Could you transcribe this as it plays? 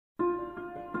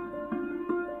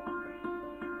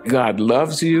God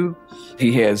loves you.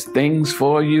 He has things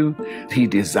for you. He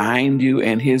designed you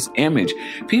in his image.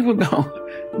 People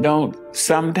don't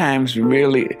sometimes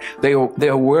really,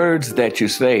 they're words that you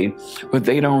say, but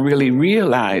they don't really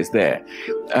realize that.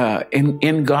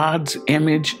 In God's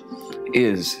image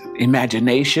is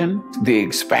imagination. The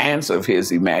expanse of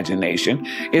his imagination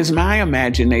is my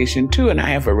imagination too, and I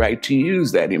have a right to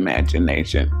use that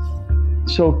imagination.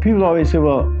 So people always say,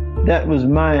 well, that was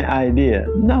my idea.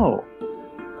 No.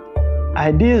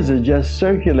 Ideas are just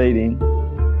circulating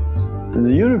in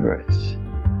the universe.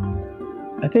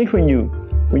 I think when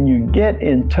you get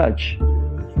in touch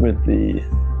with the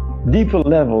deeper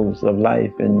levels of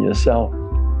life in yourself,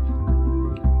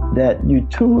 that you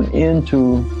tune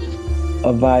into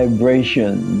a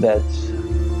vibration that's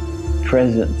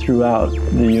present throughout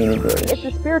the universe. It's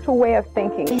a spiritual way of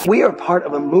thinking. We are part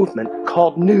of a movement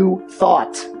called New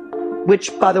Thought,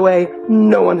 which, by the way,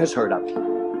 no one has heard of.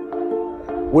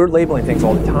 We're labeling things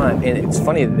all the time, and it's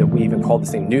funny that we even call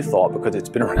this thing New Thought because it's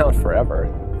been around forever.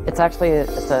 It's actually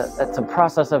it's a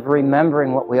process of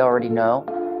remembering what we already know.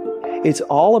 It's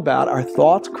all about our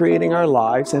thoughts creating our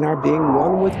lives and our being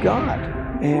one with God.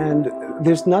 And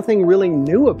there's nothing really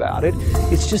new about it.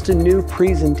 It's just a new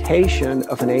presentation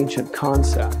of an ancient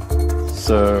concept. It's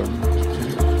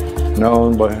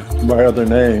known by other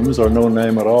names or no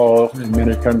name at all in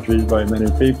many countries by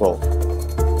many people.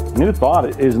 New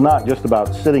Thought is not just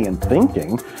about sitting and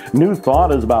thinking. New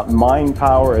Thought is about mind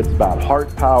power, it's about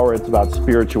heart power, it's about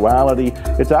spirituality.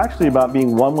 It's actually about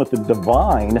being one with the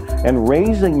divine and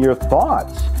raising your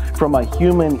thoughts from a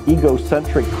human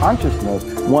egocentric consciousness,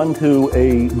 one to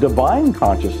a divine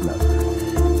consciousness.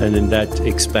 And in that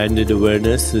expanded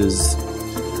awareness is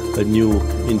a new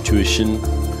intuition,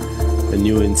 a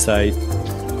new insight,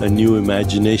 a new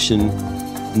imagination,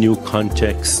 new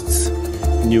contexts,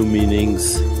 new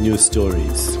meanings, new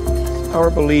stories. Our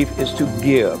belief is to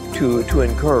give, to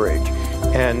encourage,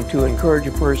 and to encourage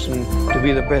a person to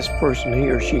be the best person he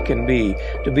or she can be,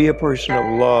 to be a person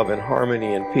of love and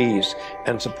harmony and peace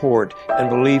and support and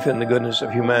belief in the goodness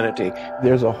of humanity.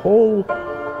 There's a whole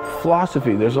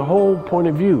philosophy, there's a whole point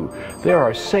of view. There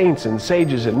are saints and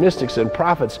sages and mystics and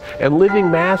prophets and living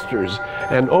masters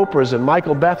and Oprahs and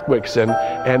Michael Beckwicks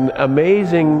and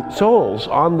amazing souls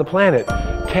on the planet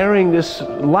carrying this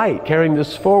light, carrying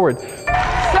this forward.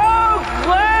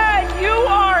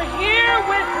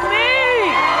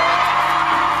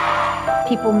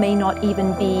 People may not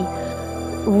even be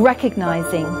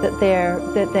recognizing that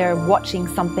they're watching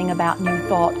something about New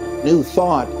Thought. New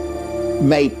Thought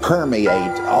may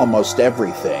permeate almost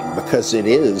everything because it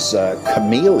is a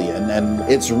chameleon and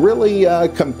it's really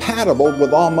compatible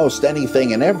with almost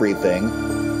anything and everything.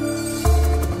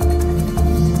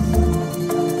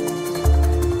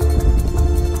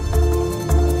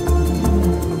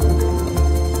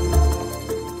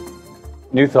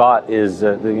 New Thought is,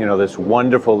 this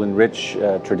wonderful and rich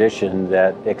tradition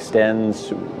that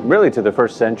extends really to the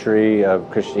first century of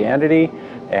Christianity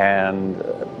and,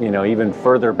 even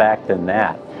further back than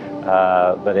that.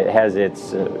 But it has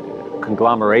its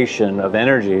conglomeration of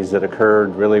energies that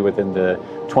occurred really within the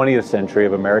 20th century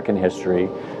of American history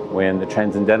when the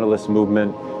Transcendentalist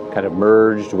movement kind of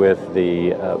merged with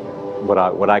the,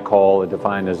 what I call and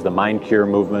define as the Mind Cure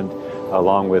movement,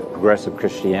 along with progressive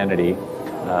Christianity.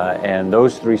 And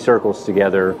those three circles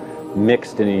together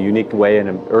mixed in a unique way in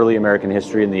early American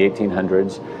history in the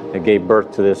 1800s. It gave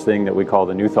birth to this thing that we call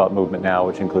the New Thought movement now,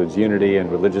 which includes unity and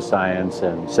religious science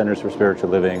and centers for spiritual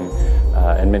living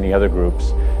and many other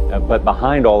groups. But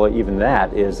behind even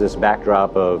that is this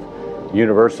backdrop of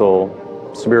universal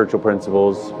spiritual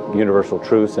principles, universal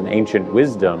truths, and ancient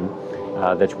wisdom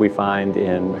that we find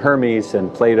in Hermes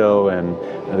and Plato and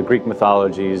the Greek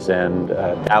mythologies and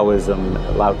Taoism,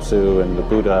 Lao Tzu and the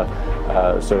Buddha.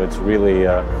 So it's really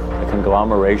a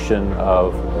conglomeration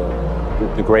of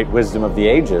the great wisdom of the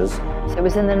ages. It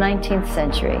was in the 19th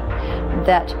century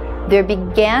that there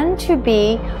began to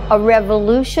be a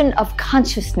revolution of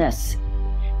consciousness.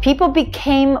 People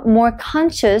became more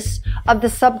conscious of the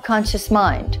subconscious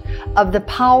mind, of the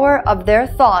power of their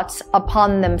thoughts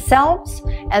upon themselves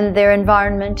and their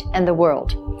environment and the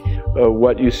world.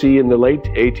 What you see in the late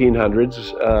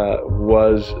 1800s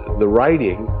was the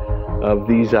writing of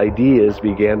these ideas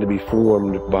began to be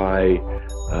formed by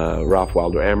Ralph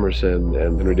Waldo Emerson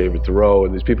and Henry David Thoreau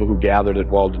and these people who gathered at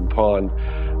Walden Pond.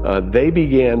 They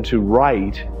began to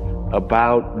write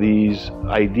about these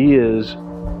ideas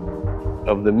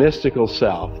of the mystical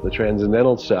self, the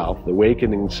transcendental self, the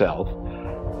awakening self,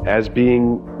 as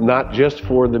being not just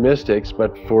for the mystics,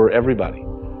 but for everybody,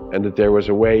 and that there was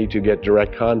a way to get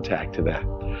direct contact to that.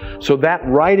 So that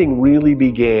writing really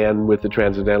began with the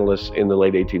Transcendentalists in the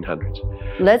late 1800s.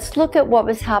 Let's look at what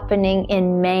was happening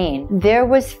in Maine. There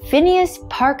was Phineas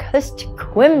Parkhurst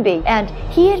Quimby, and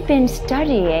he had been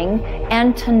studying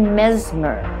Anton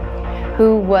Mesmer,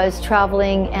 who was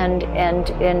traveling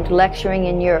and lecturing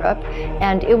in Europe,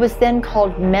 and it was then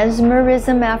called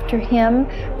mesmerism after him.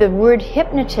 The word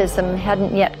hypnotism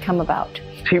hadn't yet come about.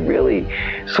 He really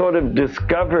sort of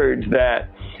discovered that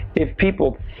if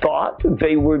people thought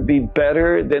they would be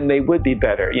better, then they would be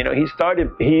better. You know, he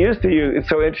used to use, it's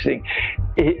so interesting,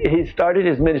 he started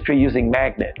his ministry using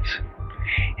magnets.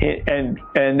 And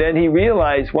then he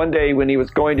realized one day when he was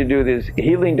going to do this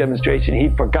healing demonstration, he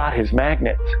forgot his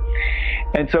magnets.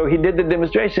 And so he did the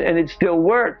demonstration and it still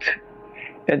worked.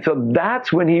 And so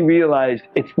that's when he realized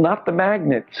it's not the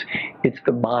magnets, it's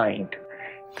the mind.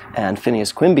 And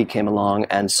Phineas Quimby came along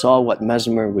and saw what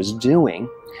Mesmer was doing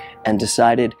and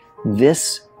decided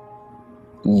this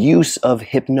use of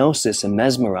hypnosis and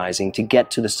mesmerizing to get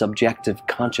to the subjective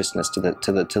consciousness,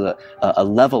 to a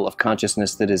level of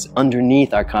consciousness that is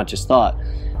underneath our conscious thought,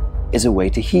 is a way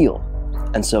to heal.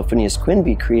 And so Phineas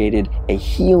Quimby created a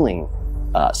healing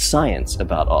science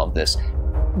about all of this.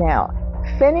 Now,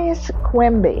 Phineas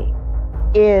Quimby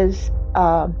is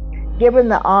given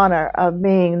the honor of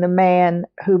being the man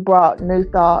who brought New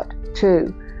Thought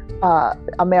to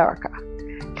America.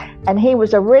 And he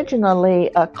was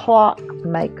originally a clock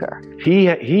maker.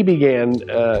 He began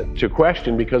to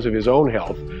question, because of his own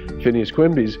health, Phineas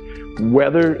Quimby's,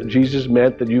 whether Jesus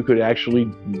meant that you could actually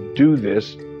do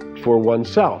this for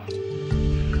oneself.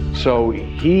 So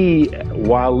he,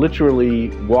 while literally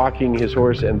walking his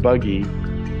horse and buggy,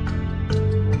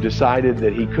 decided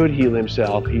that he could heal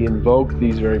himself. He invoked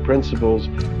these very principles,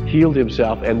 healed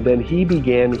himself, and then he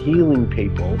began healing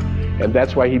people. And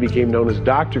that's why he became known as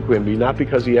Dr. Quimby, not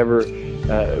because he ever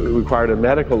required a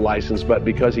medical license, but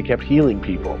because he kept healing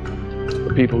people.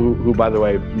 People who, by the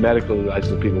way, medically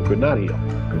licensed people could not heal.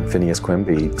 Phineas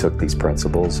Quimby took these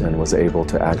principles and was able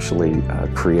to actually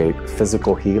create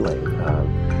physical healing,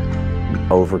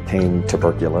 overcame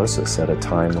tuberculosis at a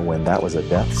time when that was a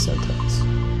death sentence.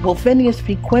 Well, Phineas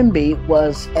P. Quimby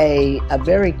was a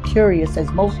very curious, as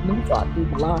most New Thought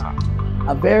people are,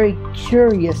 a very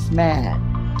curious man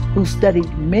who studied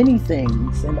many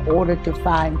things in order to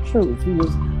find truth. He was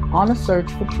on a search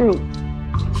for truth.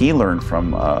 He learned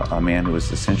from a man who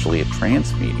was essentially a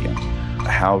trance medium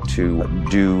how to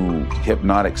do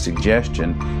hypnotic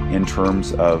suggestion in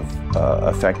terms of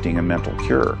affecting a mental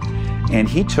cure. And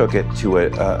he took it to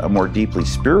a more deeply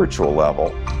spiritual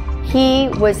level. He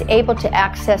was able to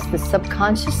access the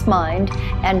subconscious mind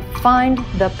and find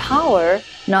the power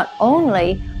not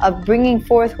only of bringing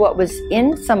forth what was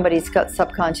in somebody's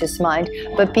subconscious mind,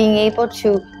 but being able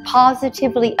to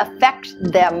positively affect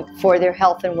them for their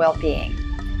health and well-being.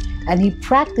 And he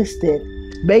practiced it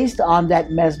based on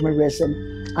that mesmerism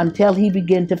until he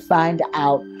began to find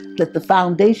out that the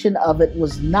foundation of it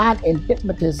was not in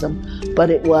hypnotism, but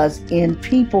it was in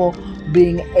people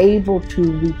being able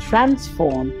to be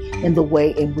transformed in the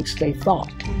way in which they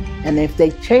thought. And if they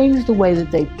changed the way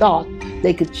that they thought,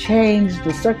 they could change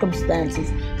the circumstances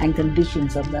and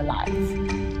conditions of their life.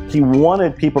 He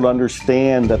wanted people to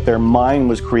understand that their mind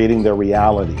was creating their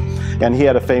reality. And he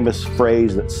had a famous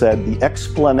phrase that said, "The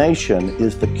explanation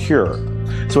is the cure."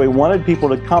 So he wanted people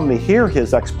to come to hear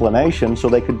his explanation so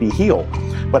they could be healed.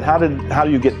 But how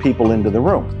do you get people into the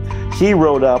room? He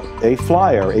wrote up a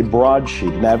flyer, a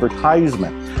broadsheet, an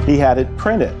advertisement. He had it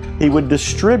printed. He would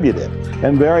distribute it.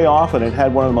 And very often it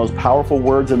had one of the most powerful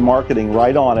words in marketing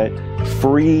right on it: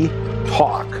 free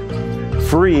talk.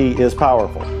 Free is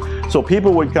powerful. So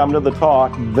people would come to the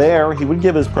talk. There he would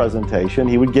give his presentation,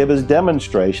 he would give his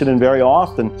demonstration, and very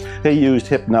often he used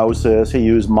hypnosis, he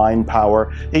used mind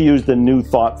power, he used the New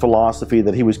Thought philosophy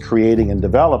that he was creating and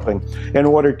developing in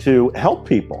order to help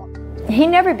people. He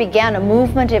never began a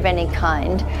movement of any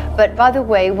kind, but by the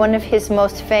way, one of his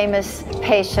most famous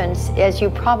patients, as you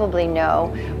probably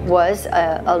know, was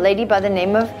a lady by the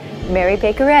name of Mary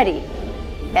Baker Eddy.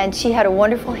 And she had a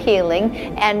wonderful healing,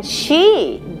 and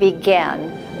she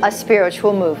began a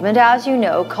spiritual movement, as you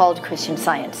know, called Christian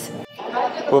Science.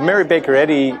 Well, Mary Baker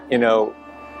Eddy,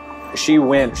 she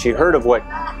heard of what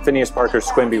Phineas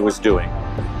Parkhurst Quimby was doing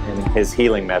in his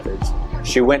healing methods.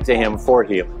 She went to him for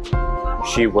healing.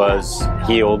 She was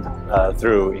healed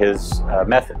through his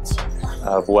methods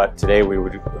of what today we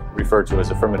would refer to as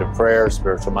affirmative prayer,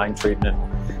 spiritual mind treatment,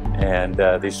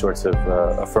 and these sorts of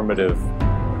affirmative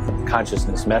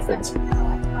consciousness methods.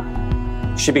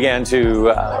 She began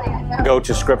to go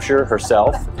to Scripture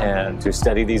herself and to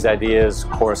study these ideas,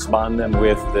 correspond them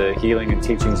with the healing and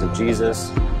teachings of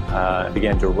Jesus,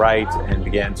 began to write and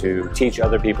began to teach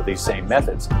other people these same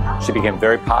methods. She became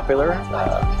very popular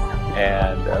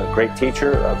and a great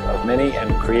teacher of many,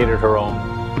 and created her own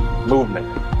movement,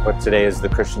 what today is the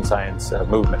Christian Science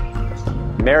movement.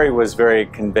 Mary was very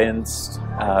convinced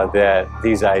that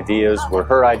these ideas were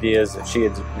her ideas, that she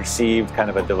had received kind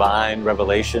of a divine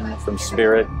revelation from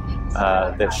Spirit,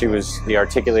 that she was the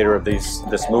articulator of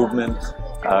this movement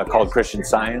called Christian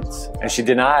Science. And she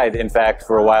denied, in fact,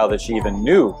 for a while that she even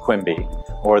knew Quimby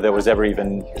or that was ever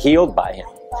even healed by him.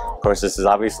 Of course, this is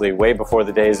obviously way before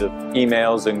the days of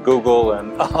emails and Google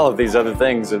and all of these other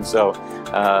things, and so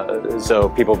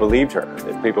people believed her.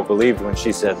 People believed when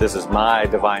she said, "This is my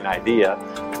divine idea."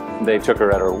 They took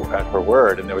her at her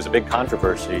word, and there was a big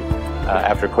controversy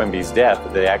after Quimby's death.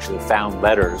 They actually found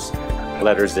letters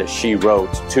that she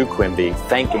wrote to Quimby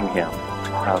thanking him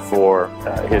for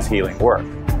his healing work.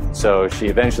 So she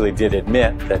eventually did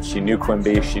admit that she knew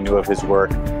Quimby, she knew of his work,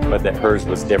 but that hers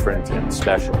was different and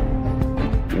special.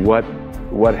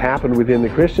 What happened within the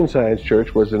Christian Science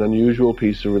Church was an unusual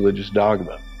piece of religious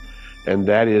dogma, and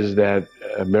that is that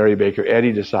Mary Baker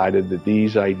Eddy decided that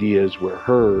these ideas were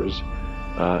hers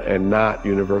and not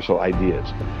universal ideas,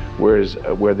 whereas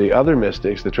where the other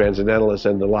mystics, the transcendentalists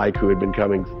and the like, who had been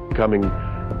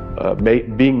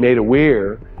being made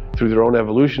aware through their own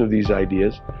evolution of these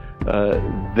ideas,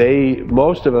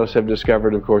 most of us have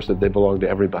discovered, of course, that they belong to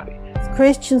everybody.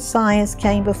 Christian Science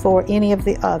came before any of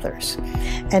the others.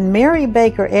 And Mary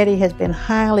Baker Eddy has been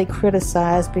highly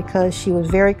criticized because she was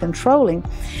very controlling,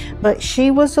 but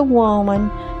she was a woman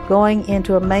going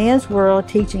into a man's world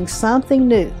teaching something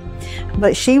new.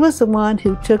 But she was the one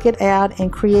who took it out and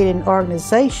created an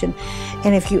organization.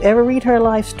 And if you ever read her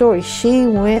life story, she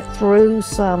went through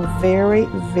some very,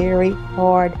 very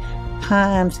hard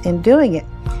times in doing it.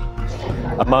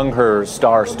 Among her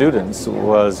star students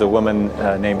was a woman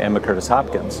named Emma Curtis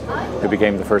Hopkins, who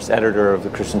became the first editor of the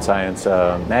Christian Science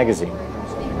magazine.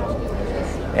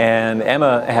 And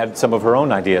Emma had some of her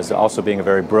own ideas, also being a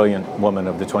very brilliant woman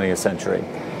of the 20th century.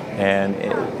 And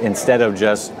instead of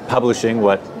just publishing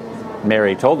what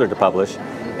Mary told her to publish,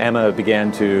 Emma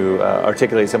began to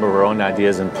articulate some of her own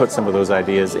ideas and put some of those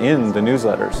ideas in the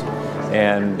newsletters.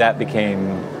 And that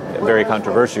became very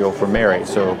controversial for Mary.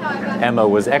 So Emma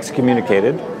was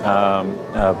excommunicated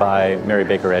by Mary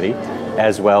Baker Eddy,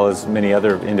 as well as many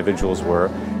other individuals were.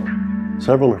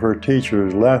 Several of her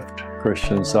teachers left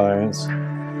Christian Science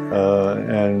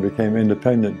and became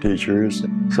independent teachers.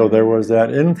 So there was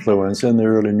that influence in the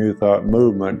early New Thought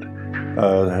movement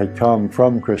that had come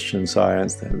from Christian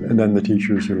Science, and then the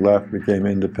teachers who left became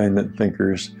independent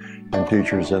thinkers and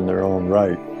teachers in their own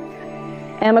right.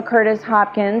 Emma Curtis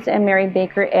Hopkins and Mary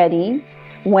Baker Eddy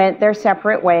went their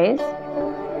separate ways.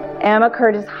 Emma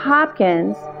Curtis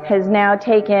Hopkins has now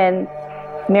taken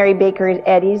Mary Baker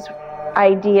Eddy's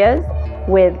ideas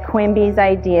with Quimby's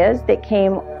ideas that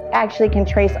actually can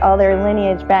trace all their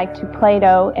lineage back to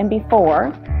Plato and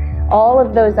before, all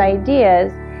of those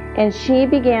ideas, and she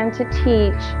began to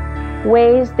teach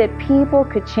ways that people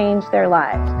could change their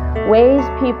lives, ways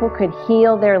people could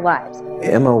heal their lives.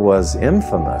 Emma was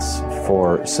infamous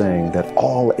for saying that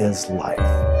all is life.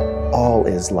 All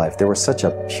is life. There was such a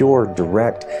pure,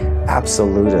 direct,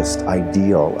 absolutist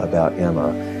ideal about Emma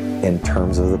in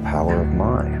terms of the power of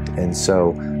mind. And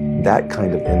so that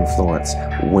kind of influence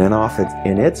went off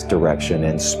in its direction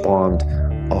and spawned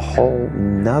a whole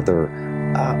nother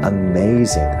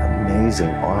amazing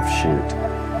offshoot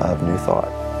of New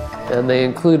Thought. And they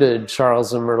included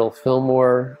Charles and Myrtle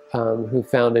Fillmore, who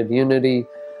founded Unity,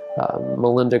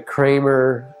 Melinda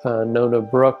Kramer, Nona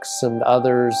Brooks, and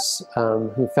others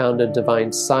who founded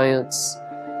Divine Science,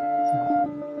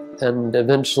 and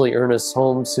eventually Ernest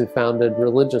Holmes, who founded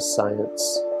Religious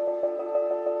Science.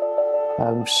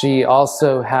 She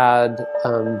also had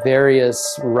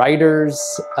various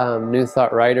writers, New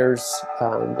Thought writers,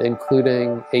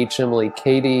 including H. Emily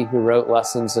Cady, who wrote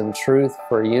Lessons in Truth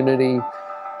for Unity,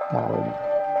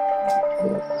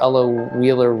 Ella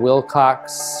Wheeler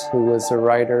Wilcox, who was a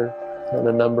writer, and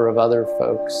a number of other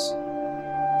folks.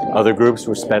 Other groups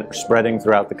were spreading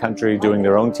throughout the country, doing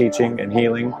their own teaching and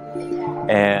healing,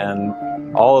 and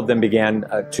all of them began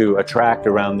to attract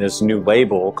around this new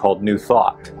label called New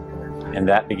Thought. And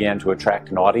that began to attract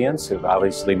an audience.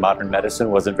 Obviously, modern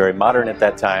medicine wasn't very modern at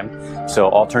that time, so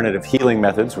alternative healing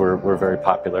methods were very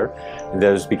popular.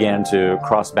 Those began to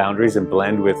cross boundaries and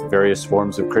blend with various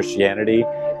forms of Christianity,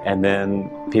 and then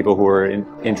people who were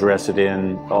interested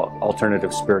in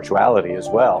alternative spirituality as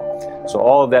well. So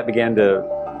all of that began to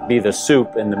be the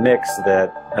soup and the mix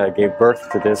that gave birth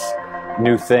to this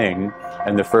new thing,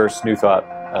 and the first New Thought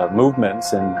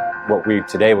movements and what we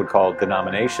today would call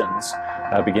denominations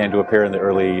began to appear in the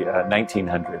early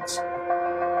 1900s.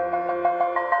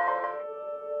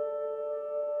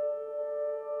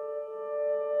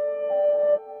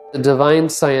 The divine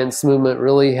science movement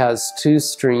really has two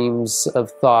streams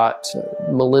of thought.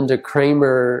 Melinda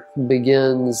Kramer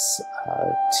begins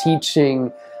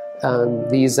teaching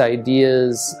these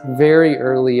ideas very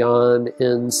early on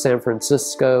in San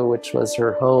Francisco, which was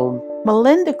her home.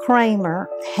 Melinda Kramer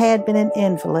had been an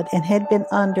invalid and had been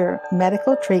under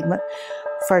medical treatment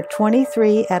for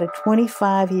 23 out of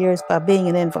 25 years by being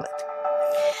an invalid.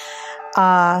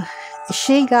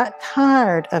 She got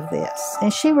tired of this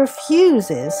and she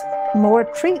refuses more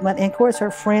treatment, and of course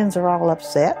her friends are all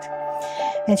upset.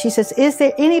 And she says, is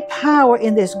there any power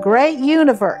in this great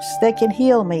universe that can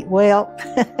heal me? Well,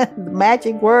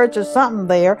 magic words or something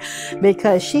there,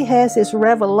 because she has this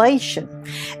revelation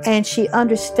and she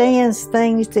understands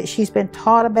things that she's been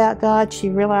taught about God. She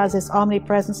realizes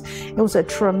omnipresence. It was a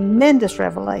tremendous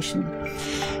revelation.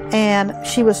 And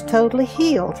she was totally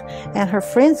healed. And her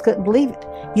friends couldn't believe it.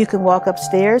 You can walk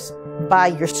upstairs by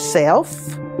yourself.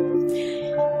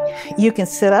 You can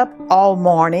sit up all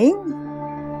morning.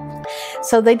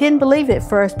 So they didn't believe it at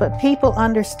first, but people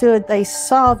understood. They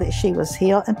saw that she was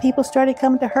healed, and people started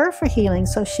coming to her for healing.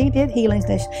 So she did healings.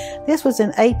 This was in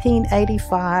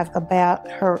 1885, about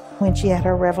her, when she had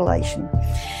her revelation.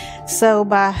 So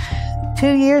by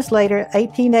 2 years later,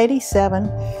 1887,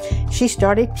 she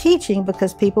started teaching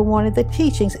because people wanted the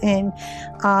teachings, and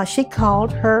she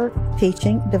called her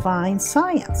teaching divine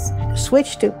science.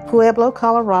 Switched to Pueblo,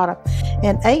 Colorado.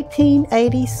 In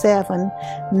 1887,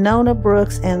 Nona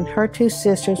Brooks and her two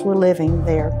sisters were living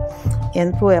there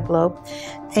in Pueblo,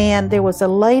 and there was a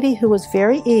lady who was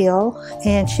very ill,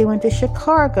 and she went to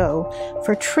Chicago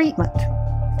for treatment.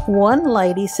 One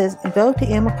lady says, go to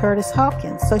Emma Curtis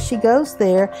Hopkins. So she goes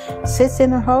there, sits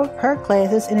in her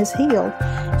classes, and is healed.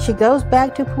 She goes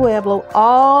back to Pueblo,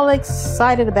 all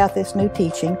excited about this new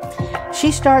teaching.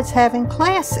 She starts having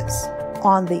classes.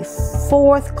 On the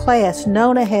fourth class,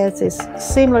 Nona has this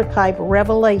similar type of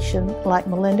revelation like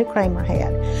Melinda Kramer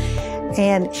had.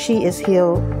 And she is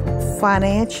healed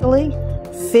financially,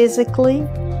 physically,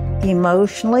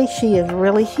 emotionally. She is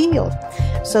really healed.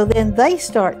 So then they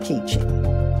start teaching.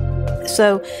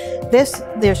 So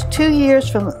there's 2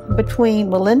 years between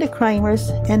Melinda Kramer's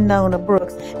and Nona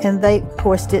Brooks, and they, of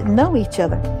course, didn't know each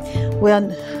other.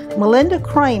 When Melinda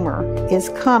Kramer is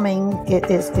traveling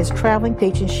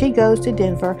teaching, she goes to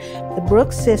Denver. The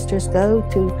Brooks sisters go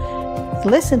to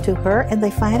listen to her, and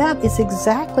they find out it's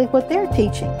exactly what they're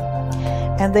teaching.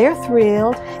 And they're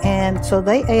thrilled, and so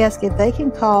they ask if they can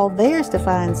call theirs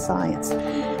divine science.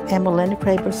 And Melinda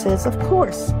Kramer says, of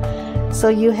course. So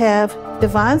you have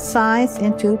divine science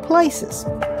in two places.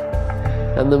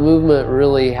 And the movement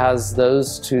really has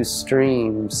those two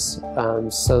streams,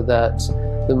 so that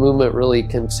the movement really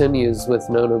continues with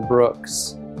Nona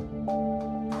Brooks.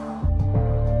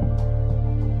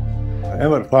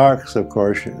 Emmett Fox, of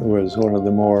course, was one of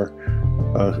the more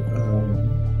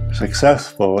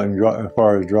successful as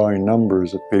far as drawing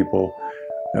numbers of people,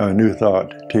 New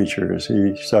Thought teachers.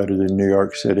 He started in New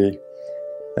York City,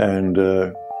 and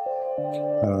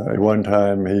at one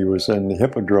time he was in the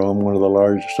Hippodrome, one of the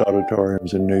largest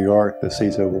auditoriums in New York that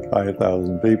seats over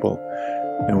 5,000 people.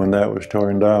 And when that was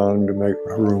torn down to make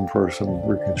room for some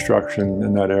reconstruction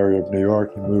in that area of New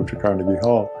York, he moved to Carnegie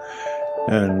Hall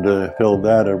and filled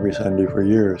that every Sunday for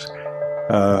years.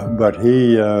 But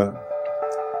he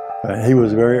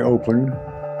was very open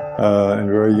and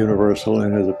very universal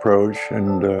in his approach,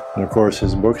 and of course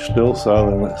his books still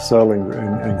selling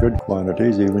in good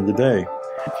quantities even today.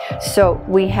 So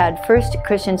we had first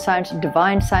Christian Science,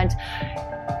 Divine Science,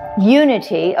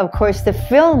 Unity, of course the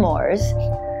Fillmores.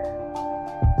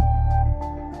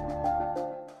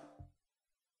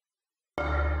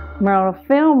 Myrtle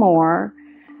Fillmore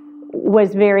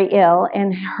was very ill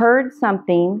and heard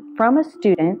something from a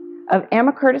student of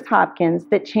Emma Curtis Hopkins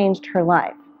that changed her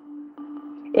life.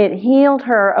 It healed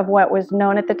her of what was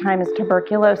known at the time as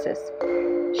tuberculosis.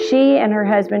 She and her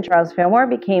husband, Charles Fillmore,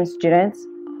 became students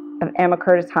of Emma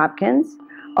Curtis Hopkins,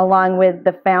 along with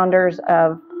the founders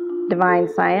of Divine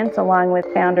Science, along with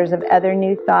founders of other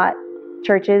New Thought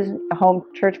churches. Home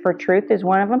Church for Truth is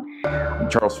one of them.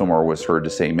 Charles Fillmore was heard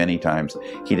to say many times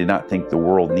he did not think the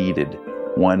world needed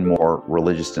one more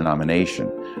religious denomination,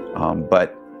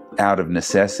 but out of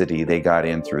necessity they got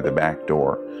in through the back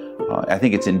door. I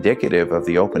think it's indicative of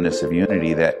the openness of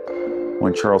unity that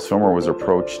when Charles Fillmore was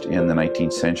approached in the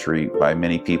 19th century by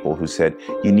many people who said,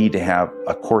 you need to have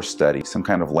a course study, some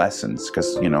kind of lessons,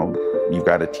 because, you know, you've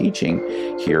got a teaching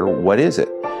here, what is it?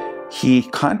 he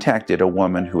contacted a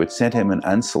woman who had sent him an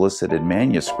unsolicited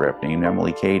manuscript named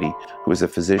Emily Cady, who was a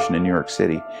physician in New York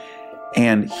City.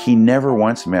 And he never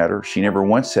once met her. She never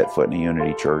once set foot in a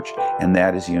Unity church. And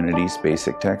that is Unity's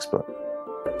basic textbook.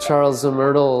 Charles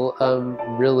Myrtle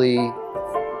really,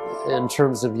 in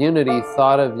terms of Unity,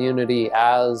 thought of Unity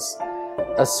as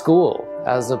a school,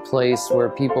 as a place where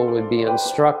people would be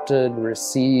instructed,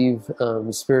 receive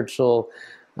spiritual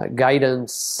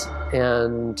guidance,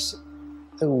 and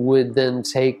would then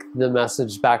take the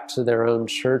message back to their own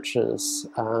churches.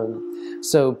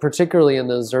 So particularly in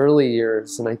those early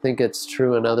years, and I think it's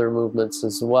true in other movements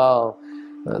as well,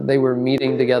 they were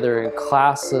meeting together in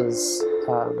classes,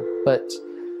 but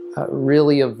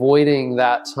really avoiding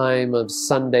that time of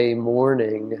Sunday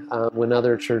morning when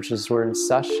other churches were in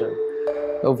session.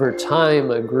 Over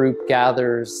time, a group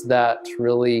gathers that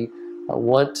really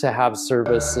want to have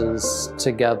services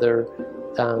together,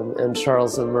 and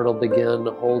Charles and Myrtle began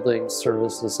holding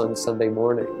services on Sunday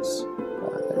mornings.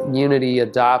 Unity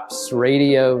adopts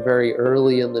radio very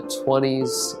early in the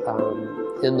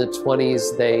 20s. In the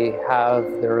 20s, they have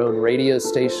their own radio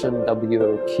station,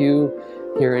 WOQ,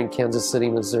 here in Kansas City,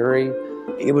 Missouri.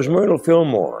 It was Myrtle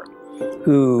Fillmore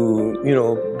who,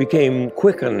 became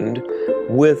quickened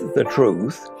with the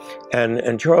truth,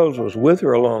 and Charles was with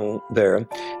her along there,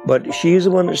 but she's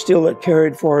the one that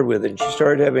carried forward with it. She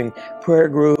started having prayer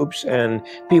groups, and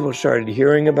people started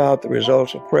hearing about the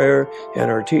results of prayer and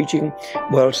her teaching.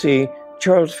 Well, see,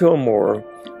 Charles Fillmore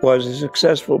was a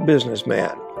successful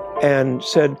businessman and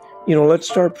said, let's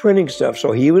start printing stuff.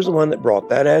 So he was the one that brought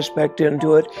that aspect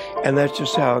into it, and that's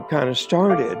just how it kind of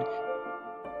started.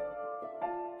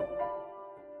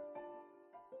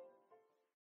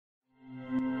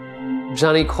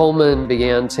 Johnny Coleman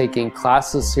began taking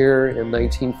classes here in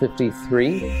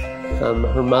 1953.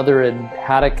 Her mother had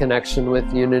had a connection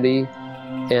with Unity,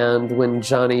 and when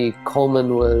Johnny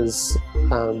Coleman was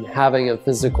having a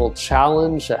physical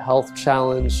challenge, a health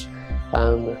challenge,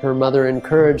 her mother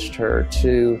encouraged her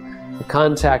to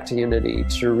contact Unity,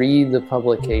 to read the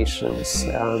publications,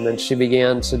 and she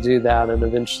began to do that and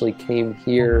eventually came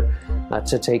here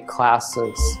to take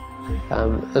classes.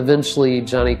 Eventually,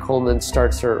 Johnny Coleman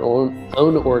starts her own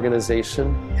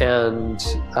organization and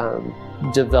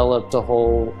developed a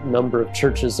whole number of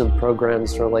churches and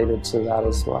programs related to that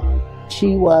as well.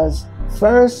 She was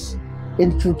first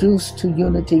introduced to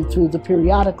Unity through the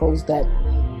periodicals that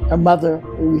her mother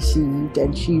received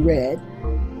and she read.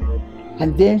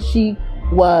 And then she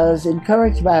was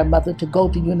encouraged by her mother to go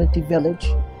to Unity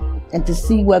Village and to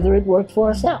see whether it worked for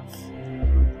herself.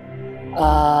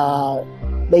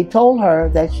 They told her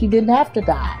that she didn't have to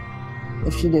die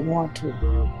if she didn't want to.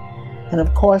 And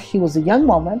of course, she was a young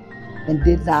woman and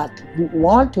did not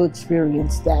want to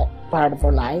experience that part of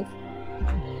her life.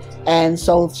 And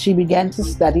so she began to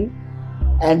study,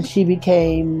 and she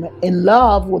became in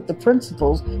love with the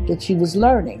principles that she was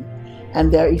learning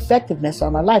and their effectiveness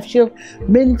on her life. She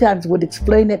many times would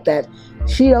explain it that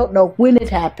she don't know when it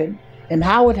happened and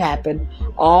how it happened.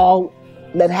 All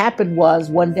that happened was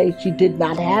one day she did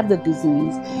not have the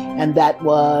disease, and that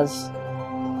was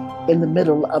in the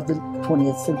middle of the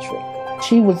 20th century.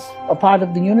 She was a part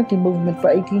of the Unity movement for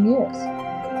 18 years.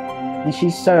 And she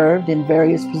served in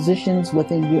various positions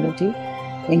within Unity,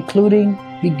 including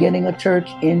beginning a church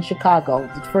in Chicago.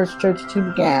 The first church she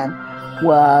began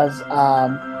was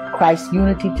Christ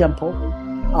Unity Temple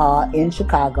in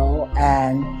Chicago,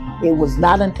 and it was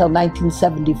not until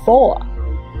 1974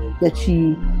 that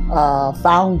she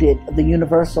founded the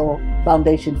Universal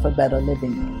Foundation for Better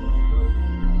Living.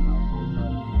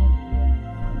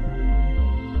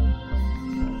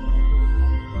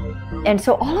 And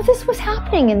so all of this was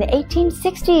happening in the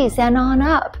 1860s and on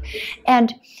up.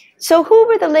 And so who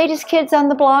were the latest kids on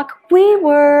the block? We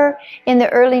were in the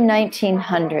early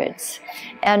 1900s.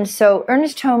 And so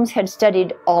Ernest Holmes had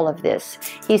studied all of this.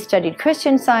 He studied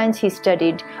Christian Science. He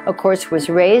studied, of course, was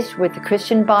raised with the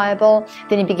Christian Bible.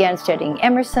 Then he began studying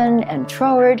Emerson and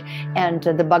Troward and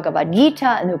the Bhagavad Gita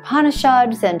and the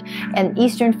Upanishads and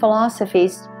Eastern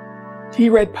philosophies. He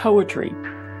read poetry.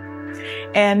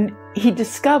 And he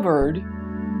discovered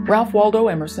Ralph Waldo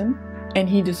Emerson, and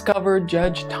he discovered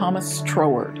Judge Thomas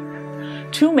Troward.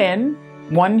 Two men,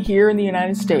 one here in the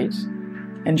United States,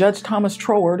 and Judge Thomas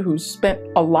Troward, who spent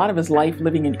a lot of his life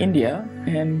living in India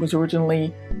and was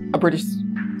originally a British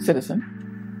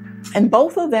citizen. And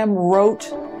both of them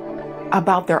wrote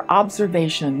about their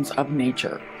observations of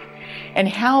nature and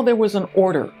how there was an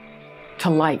order to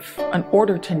life, an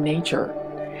order to nature,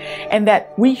 and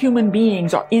that we human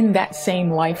beings are in that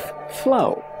same life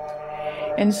flow.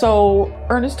 And so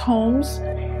Ernest Holmes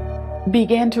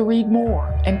began to read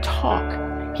more and talk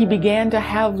he began to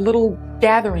have little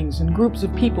gatherings and groups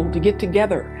of people to get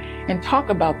together and talk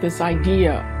about this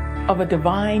idea of a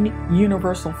divine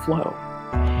universal flow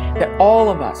that all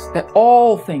of us, that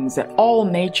all things, that all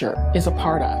nature is a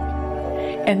part of.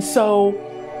 And so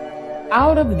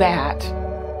out of that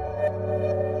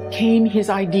came his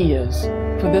ideas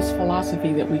for this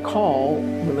philosophy that we call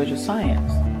religious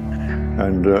science.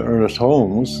 And Ernest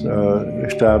Holmes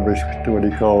established what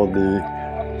he called the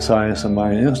Science of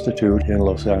Mind Institute in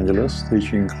Los Angeles,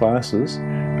 teaching classes.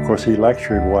 Of course, he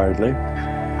lectured widely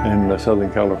in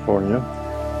Southern California.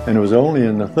 And it was only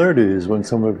in the 30s when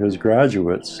some of his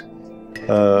graduates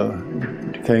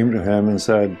came to him and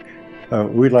said,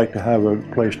 we'd like to have a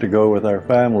place to go with our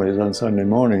families on Sunday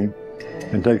morning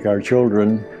and take our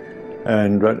children,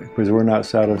 because we're not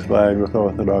satisfied with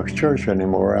Orthodox Church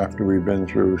anymore after we've been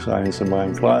through Science of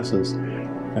Mind classes.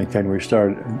 And can we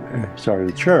start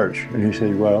a church? And he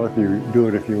said, well, if you do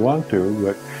it if you want to,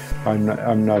 but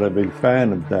I'm not a big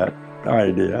fan of that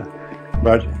idea.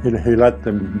 But he let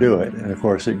them do it. And of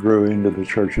course, it grew into the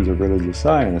churches of religious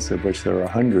science, of which there are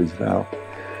hundreds now.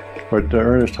 But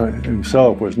Ernest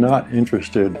himself was not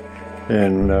interested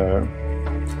in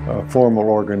a formal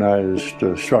organized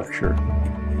structure.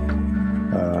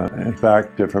 In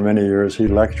fact, for many years, he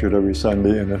lectured every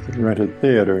Sunday in a rented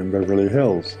theater in Beverly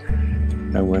Hills.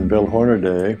 And when Bill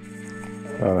Hornaday,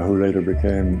 who later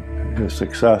became his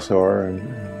successor and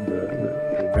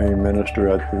the main minister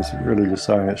at this religious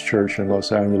science church in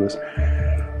Los Angeles,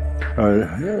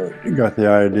 got the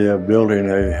idea of building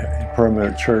a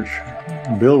permanent church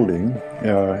building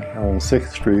on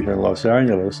 6th Street in Los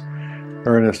Angeles,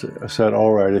 Ernest said,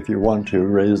 all right, if you want to,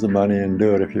 raise the money and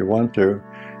do it if you want to.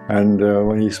 And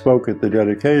when he spoke at the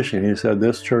dedication, he said,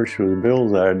 this church was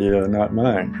Bill's idea, not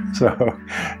mine. So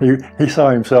he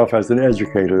saw himself as an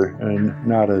educator and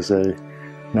not as a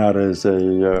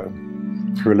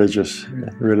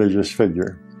religious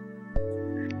figure.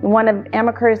 One of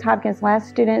Emma Curtis Hopkins' last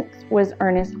students was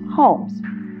Ernest Holmes,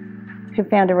 who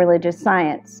founded religious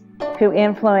science, who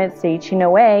influenced the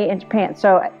Ichinoue in Japan.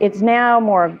 So it's now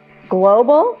more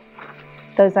global,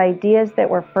 those ideas that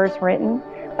were first written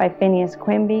by Phineas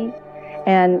Quimby,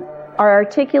 and are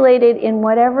articulated in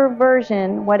whatever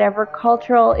version, whatever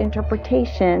cultural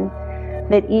interpretation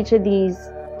that each of these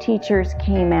teachers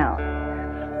came out.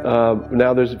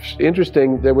 Now there's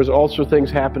interesting, there was also things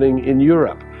happening in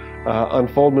Europe.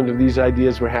 Unfoldment of these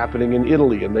ideas were happening in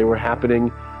Italy, and they were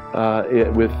happening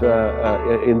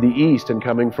in the East, and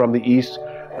coming from the East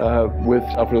with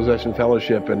Self-Realization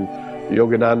Fellowship and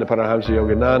Yogananda, Paramahamsa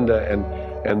Yogananda,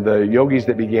 and the yogis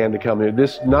that began to come here.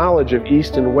 This knowledge of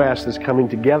East and West, this coming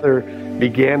together,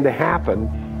 began to happen,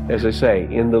 as I say,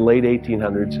 in the late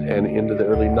 1800s and into the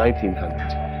early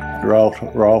 1900s.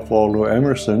 Ralph Waldo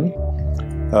Emerson,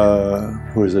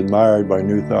 who was admired by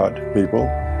New Thought people,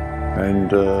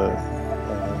 and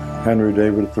Henry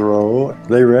David Thoreau,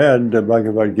 they read the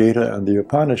Bhagavad Gita and the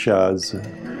Upanishads,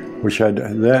 which had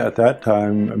at that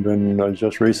time been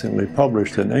just recently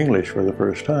published in English for the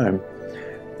first time.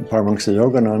 Paramahamsa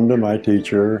Yogananda, my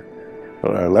teacher,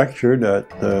 lectured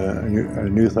at a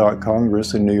New Thought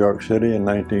Congress in New York City in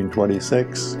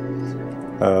 1926.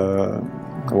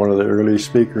 One of the early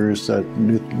speakers at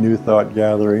New Thought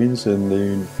gatherings in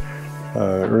the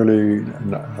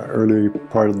early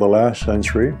part of the last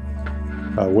century.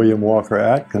 William Walker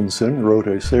Atkinson wrote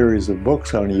a series of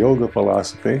books on yoga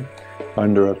philosophy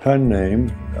under a pen name,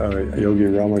 Yogi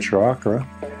Ramachandra.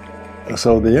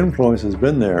 So the influence has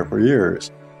been there for years.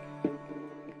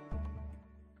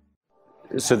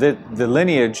 So the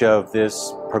lineage of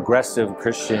this progressive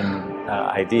Christian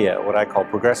idea, what I call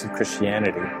progressive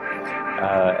Christianity,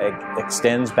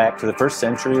 extends back to the first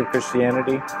century of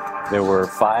Christianity. There were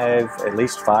at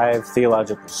least five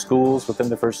theological schools within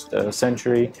the first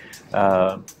century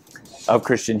of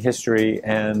Christian history,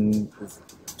 and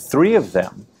three of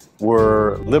them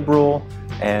were liberal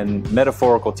and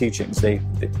metaphorical teachings.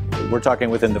 We're talking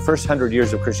within the first 100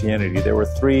 years of Christianity, there were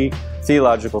three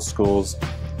theological schools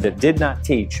that did not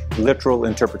teach literal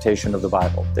interpretation of the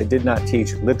Bible. They did not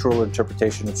teach literal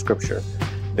interpretation of Scripture.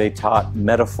 They taught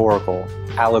metaphorical,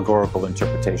 allegorical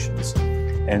interpretations.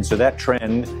 And so that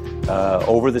trend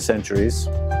over the centuries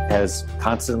has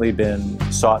constantly been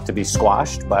sought to be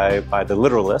squashed by the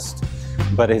literalist,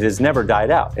 but it has never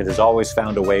died out. It has always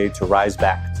found a way to rise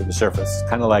back to the surface.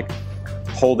 Kind of like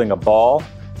holding a ball,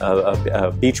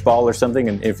 a beach ball or something,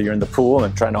 and if you're in the pool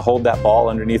and trying to hold that ball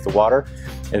underneath the water,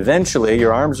 eventually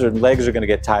your arms and legs are going to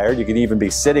get tired. You could even be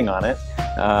sitting on it,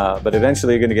 but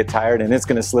eventually you're going to get tired and it's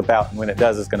going to slip out, and when it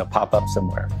does, it's going to pop up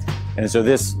somewhere. And so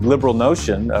this liberal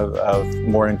notion of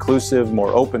more inclusive,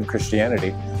 more open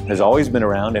Christianity has always been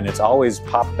around, and it's always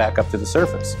popped back up to the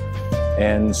surface.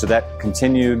 And so that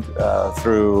continued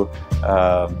through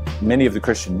many of the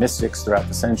Christian mystics throughout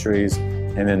the centuries,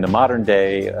 and in the modern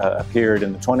day appeared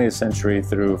in the 20th century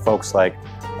through folks like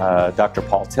Dr.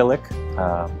 Paul Tillich,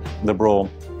 liberal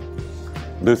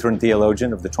Lutheran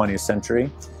theologian of the 20th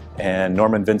century, and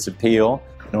Norman Vincent Peale.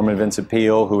 Norman Vincent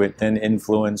Peale, who then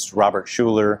influenced Robert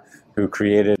Schuller, who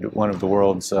created one of the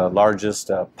world's largest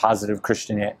positive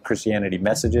Christianity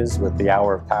messages with the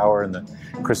Hour of Power and the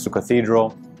Crystal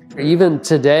Cathedral. Even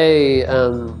today,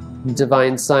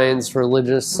 divine science,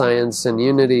 religious science, and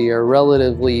unity are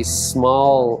relatively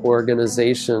small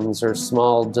organizations or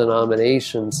small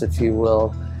denominations, if you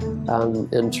will,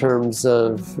 in terms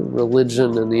of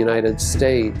religion in the United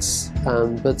States.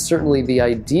 But certainly the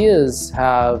ideas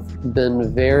have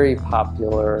been very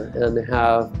popular and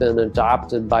have been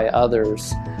adopted by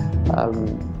others.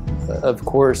 Of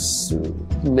course,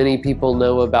 many people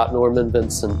know about Norman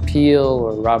Vincent Peale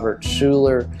or Robert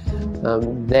Schuller.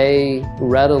 They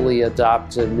readily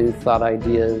adopted New Thought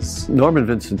ideas. Norman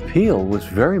Vincent Peale was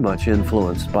very much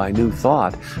influenced by New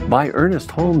Thought, by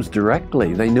Ernest Holmes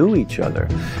directly. They knew each other.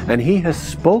 And he has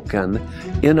spoken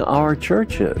in our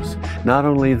churches. Not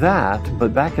only that,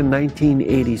 but back in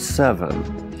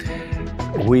 1987,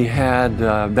 we had,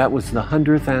 that was the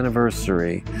 100th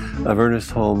anniversary of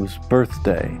Ernest Holmes'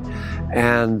 birthday.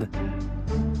 And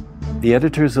the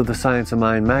editors of the Science of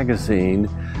Mind magazine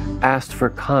asked for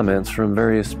comments from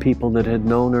various people that had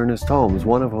known Ernest Holmes,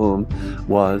 one of whom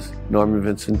was Norman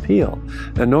Vincent Peale.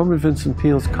 And Norman Vincent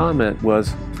Peale's comment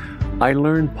was, "I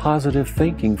learned positive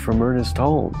thinking from Ernest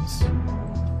Holmes."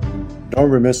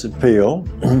 Norman Vincent Peale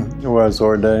was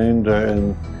ordained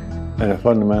in a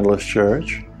fundamentalist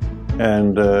church,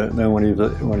 and then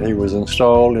when he was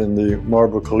installed in the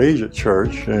Marble Collegiate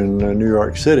Church in New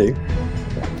York City,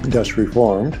 Dutch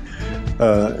Reformed,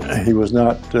 he was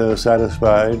not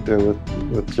satisfied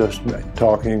with just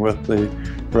talking with the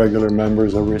regular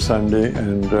members every Sunday,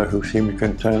 and who seemed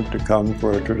content to come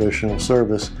for a traditional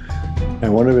service.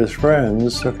 And one of his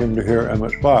friends took him to hear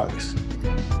Amos Fox.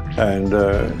 And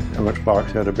Amos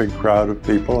Fox had a big crowd of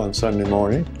people on Sunday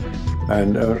morning.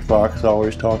 And Amos Fox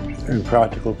always talked in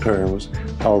practical terms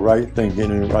how right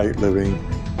thinking and right living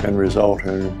can result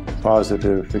in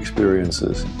positive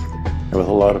experiences, with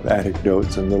a lot of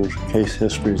anecdotes and little case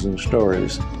histories and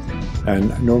stories.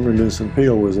 And Norman Vincent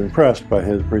Peale was impressed by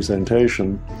his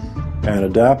presentation and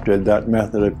adapted that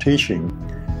method of teaching,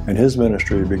 and his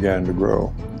ministry began to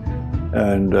grow.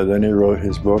 And then he wrote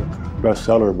his book,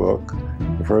 bestseller book,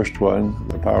 the first one,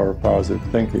 The Power of Positive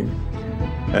Thinking.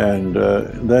 And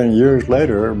then years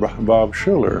later, Bob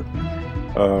Schuller,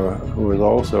 who was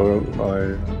also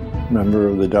a member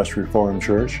of the Dutch Reformed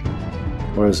Church,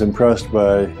 was impressed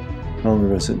by Norman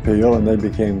Vincent Peale, and they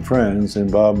became friends,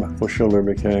 and Bob Schuller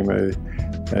became a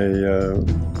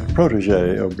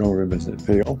protege of Norman Vincent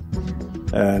Peale.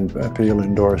 And Peale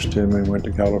endorsed him and went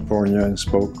to California and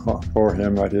spoke for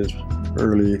him at his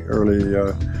early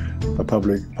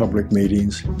public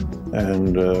meetings.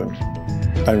 And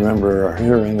I remember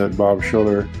hearing that Bob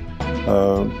Schuller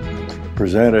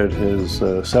presented his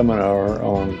seminar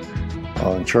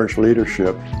on church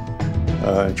leadership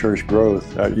and church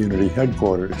growth at Unity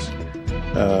headquarters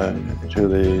to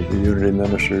the Unity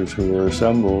ministers who were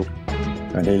assembled.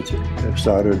 And he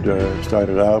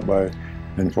started out by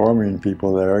informing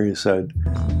people there. He said,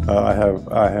 I have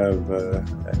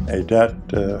a debt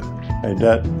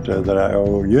that I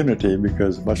owe Unity,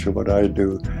 because much of what I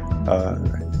do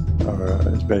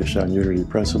is based on Unity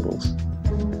principles.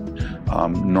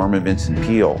 Norman Vincent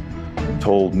Peale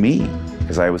told me,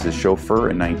 because I was his chauffeur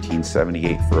in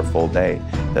 1978 for a full day,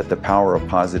 that The Power of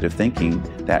Positive Thinking,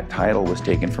 that title was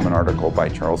taken from an article by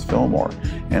Charles Fillmore.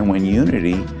 And when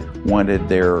Unity wanted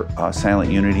their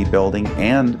Silent Unity building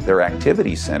and their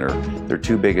activity center, their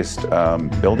two biggest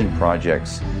building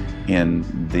projects in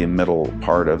the middle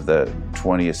part of the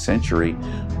 20th century,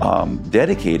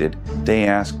 dedicated, they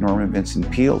asked Norman Vincent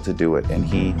Peale to do it, and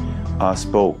he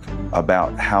spoke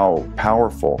about how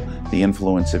powerful the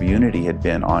influence of Unity had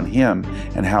been on him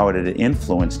and how it had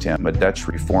influenced him, a Dutch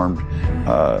Reformed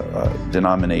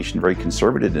denomination, very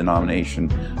conservative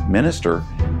denomination minister,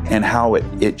 and how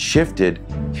it shifted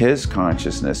his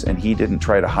consciousness, and he didn't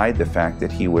try to hide the fact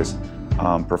that he was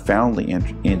profoundly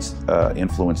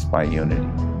influenced by Unity.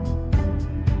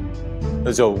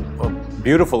 There's a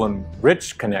beautiful and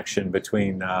rich connection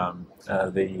between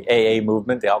the AA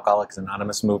movement, the Alcoholics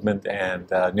Anonymous movement, and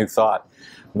New Thought.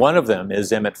 One of them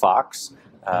is Emmett Fox,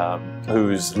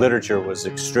 whose literature was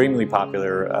extremely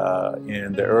popular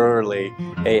in the early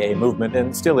AA movement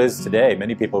and still is today.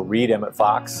 Many people read Emmett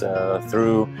Fox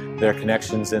through their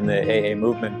connections in the AA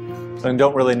movement and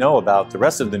don't really know about the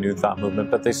rest of the New Thought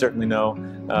movement, but they certainly know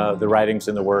the writings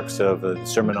and the works of the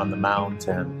Sermon on the Mount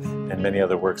and many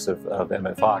other works of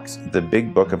Emmett Fox. The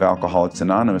big book of Alcoholics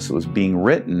Anonymous was being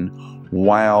written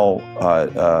while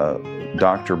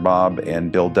Dr. Bob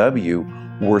and Bill W.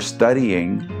 were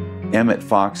studying Emmett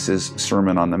Fox's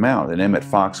Sermon on the Mount. And Emmett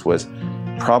Fox was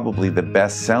probably the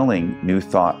best-selling New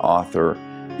Thought author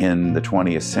in the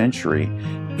 20th century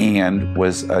and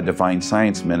was a divine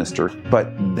science minister.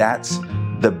 But that's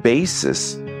the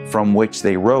basis from which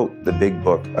they wrote the big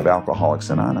book of Alcoholics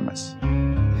Anonymous.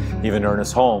 Even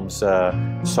Ernest Holmes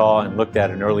saw and looked at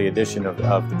an early edition of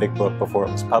the big book before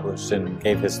it was published and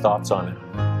gave his thoughts on it.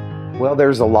 Well,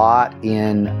 there's a lot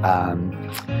in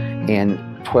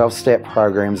 12-step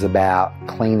programs about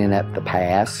cleaning up the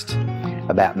past,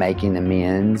 about making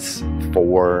amends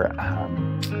for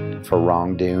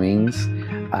wrongdoings,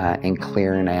 and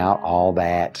clearing out all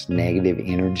that negative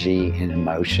energy and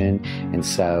emotion. And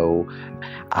so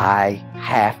I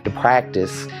have to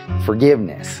practice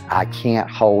forgiveness. I can't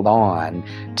hold on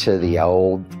to the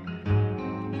old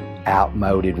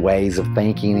outmoded ways of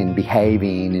thinking and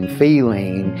behaving and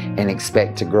feeling and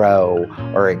expect to grow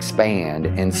or expand.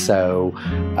 And so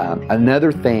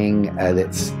another thing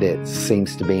that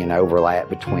seems to be an overlap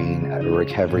between a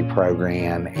recovery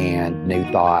program and New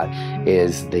Thought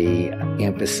is the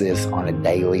emphasis on a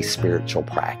daily spiritual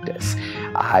practice.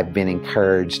 I've been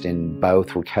encouraged in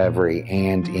both recovery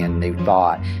and in New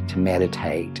Thought to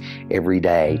meditate every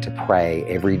day, to pray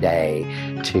every day,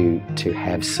 to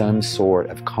have some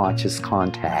sort of conscious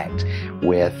contact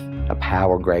with a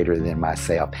power greater than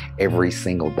myself every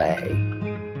single day.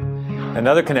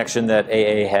 Another connection that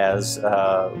AA has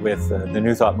with the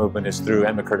New Thought movement is through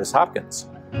Emma Curtis Hopkins.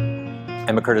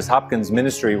 Emma Curtis Hopkins'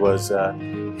 ministry was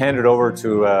handed over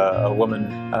to a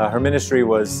woman. Her ministry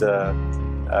was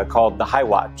called the High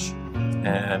Watch,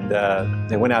 and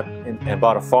they went out and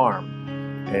bought a farm,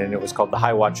 and it was called the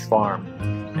High Watch Farm.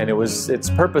 And its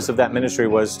purpose of that ministry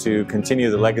was to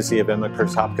continue the legacy of Emma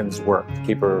Curtis Hopkins' work, to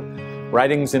keep her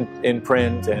writings in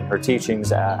print and her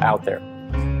teachings out there.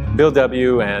 Bill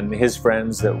W. and his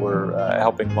friends that were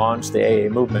helping launch the AA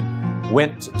movement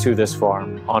went to this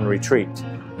farm on retreat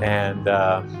and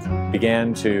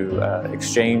began to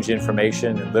exchange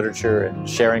information and literature and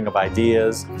sharing of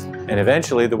ideas. And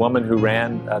eventually the woman who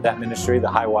ran that ministry,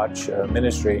 the High Watch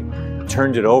ministry,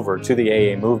 turned it over to the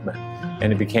AA movement.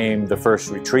 And it became the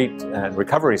first retreat and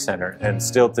recovery center, and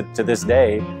still to this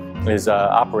day is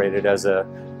operated as a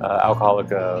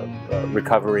alcoholic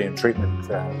recovery and treatment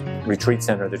retreat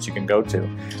center that you can go to.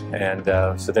 And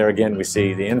so there again we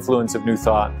see the influence of New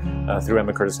Thought through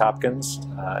Emma Curtis Hopkins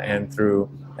and through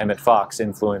Emmett Fox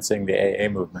influencing the AA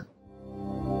movement.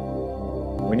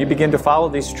 When you begin to follow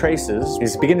these traces,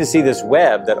 you begin to see this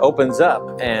web that opens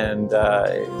up, and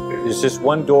it's just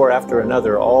one door after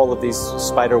another, all of these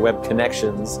spider web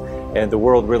connections, and the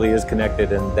world really is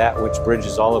connected, and that which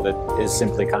bridges all of it is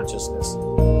simply consciousness.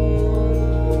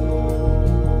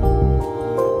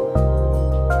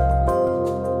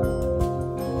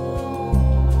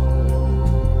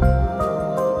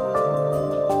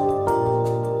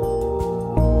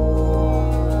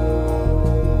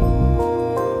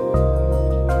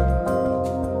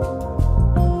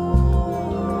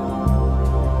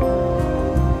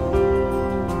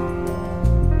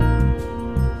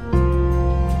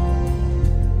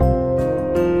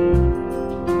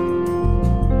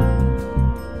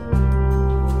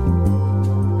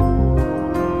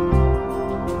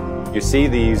 See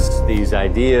these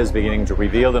ideas beginning to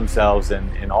reveal themselves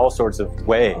in all sorts of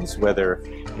ways, whether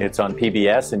it's on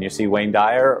PBS and you see Wayne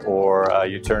Dyer, or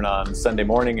you turn on Sunday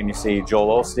morning and you see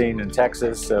Joel Osteen in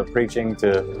Texas preaching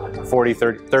to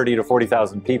 30 to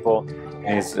 40,000 people.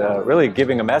 And he's really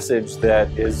giving a message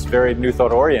that is very New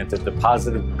Thought oriented, the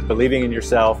positive, believing in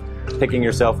yourself, picking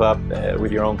yourself up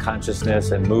with your own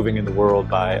consciousness and moving in the world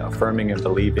by affirming and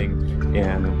believing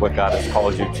in what God has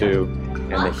called you to,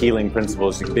 and the healing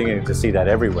principles. You're beginning to see that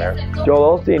everywhere.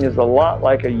 Joel Osteen is a lot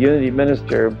like a unity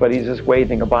minister, but he's just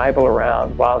waving a Bible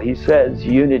around while he says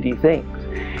unity things.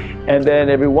 And then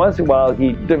every once in a while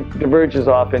he diverges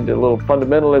off into a little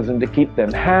fundamentalism to keep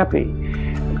them happy.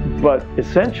 But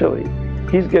essentially,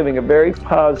 he's giving a very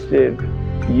positive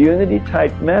unity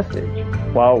type message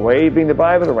while waving the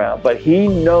Bible around, but he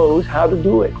knows how to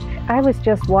do it. I was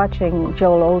just watching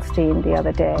Joel Osteen the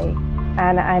other day,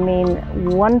 and I mean,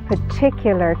 one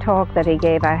particular talk that he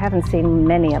gave, I haven't seen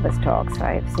many of his talks,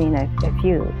 I've seen a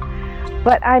few,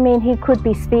 But I mean, he could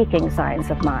be speaking science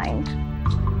of mind.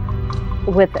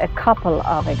 With a couple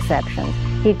of exceptions,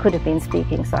 he could have been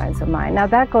speaking science of mind. Now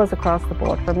that goes across the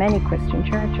board for many Christian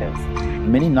churches.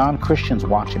 Many non-Christians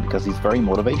watch him because he's very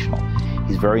motivational.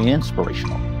 He's very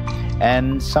inspirational.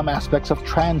 And some aspects of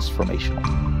transformational.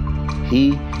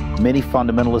 Many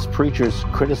fundamentalist preachers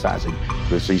criticize him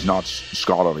because he's not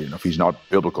scholarly enough, he's not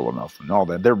biblical enough, and all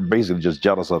that. They're basically just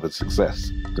jealous of his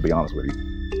success, to be honest with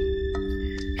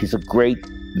you. He's a great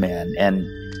man and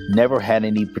never had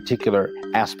any particular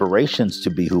aspirations to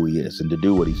be who he is and to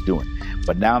do what he's doing.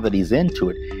 But now that he's into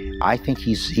it, I think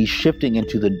he's shifting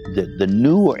into the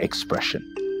newer expression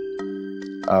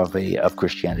of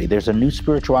Christianity. There's a new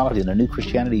spirituality and a new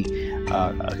Christianity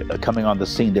coming on the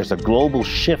scene. There's a global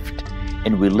shift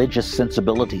in religious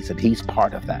sensibilities, and he's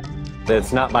part of that.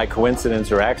 It's not by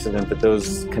coincidence or accident that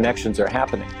those connections are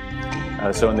happening.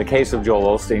 So in the case of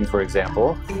Joel Osteen, for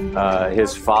example,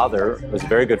 his father was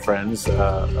very good friends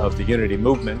of the Unity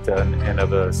movement and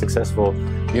of a successful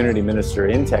Unity minister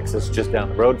in Texas, just down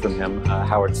the road from him,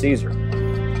 Howard Caesar.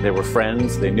 They were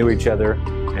friends, they knew each other,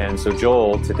 and so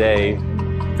Joel today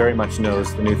very much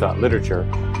knows the New Thought literature,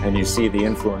 and you see the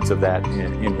influence of that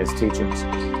in his teachings.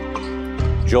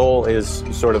 Joel is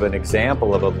sort of an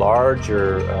example of a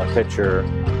larger picture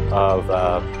of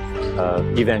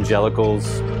evangelicals,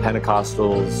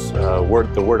 Pentecostals,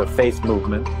 the Word of Faith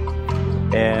movement.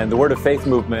 And the Word of Faith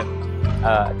movement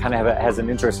kind of has an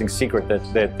interesting secret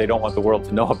that they don't want the world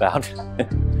to know about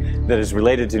that is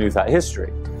related to New Thought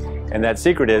history. And that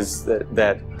secret is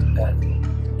that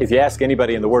if you ask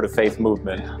anybody in the Word of Faith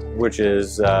movement, which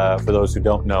is, for those who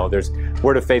don't know,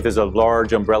 Word of Faith is a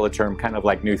large umbrella term, kind of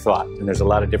like New Thought, and there's a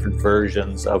lot of different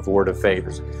versions of Word of Faith.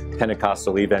 There's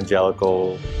Pentecostal,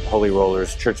 Evangelical, Holy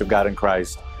Rollers, Church of God in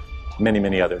Christ, many,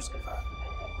 many others.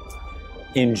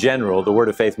 In general, the Word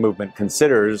of Faith movement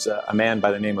considers a man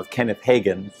by the name of Kenneth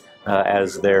Hagin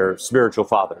as their spiritual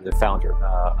father, the founder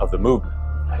of the movement.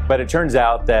 But it turns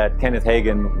out that Kenneth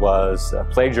Hagin was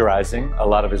plagiarizing a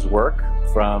lot of his work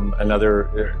from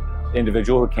another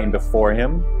individual who came before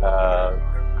him,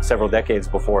 several decades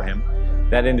before him.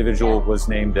 That individual was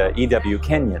named E.W.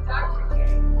 Kenyon.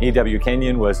 E.W.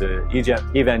 Kenyon was an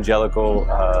evangelical,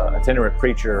 itinerant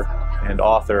preacher and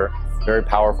author, very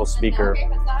powerful speaker.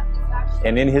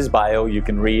 And in his bio, you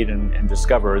can read and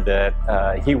discover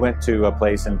that he went to a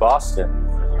place in Boston,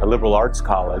 a liberal arts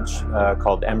college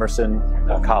called Emerson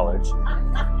College,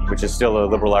 which is still a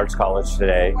liberal arts college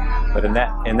today. But in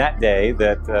that day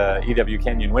that E.W.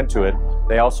 Kenyon went to it,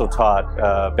 they also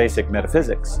taught basic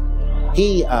metaphysics.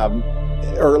 He,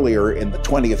 earlier in the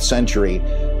 20th century,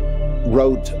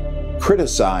 wrote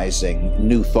criticizing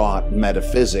New Thought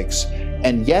metaphysics,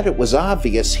 and yet it was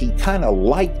obvious he kind of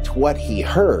liked what he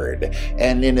heard.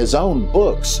 And in his own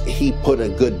books, he put a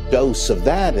good dose of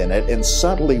that in it and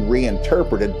subtly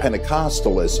reinterpreted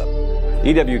Pentecostalism.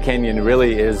 E.W. Kenyon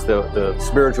really is the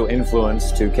spiritual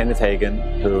influence to Kenneth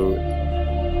Hagin, who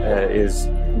is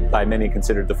by many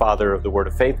considered the father of the Word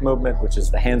of Faith movement, which is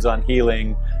the hands-on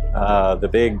healing, the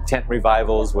big tent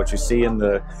revivals, what you see in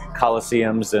the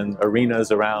coliseums and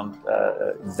arenas around.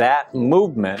 That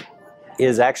movement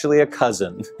is actually a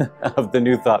cousin of the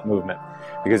New Thought movement,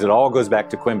 because it all goes back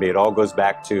to Quimby. It all goes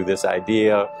back to this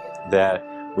idea that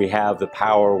we have the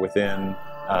power within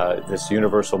this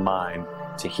universal mind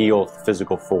to heal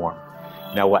physical form.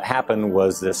 Now, what happened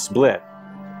was this split.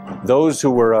 Those who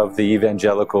were of the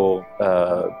evangelical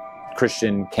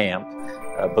Christian camp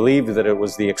believed that it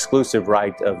was the exclusive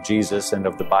right of Jesus and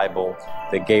of the Bible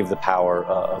that gave the power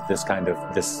of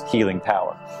this healing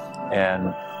power.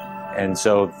 And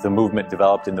so the movement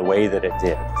developed in the way that it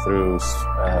did, through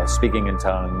speaking in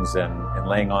tongues and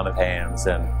laying on of hands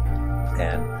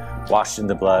and washed in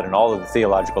the blood and all of the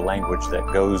theological language that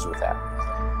goes with that.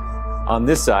 On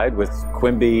this side, with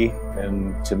Quimby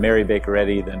and to Mary Baker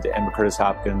Eddy, then to Emma Curtis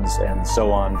Hopkins, and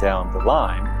so on down the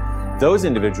line, those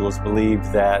individuals believed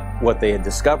that what they had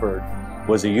discovered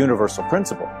was a universal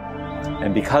principle.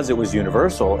 And because it was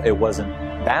universal, it wasn't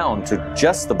bound to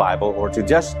just the Bible or to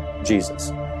just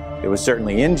Jesus. It was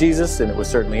certainly in Jesus and it was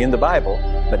certainly in the Bible,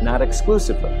 but not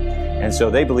exclusively. And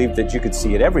so they believed that you could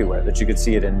see it everywhere, that you could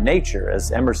see it in nature,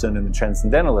 as Emerson and the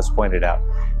Transcendentalists pointed out,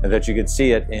 and that you could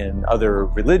see it in other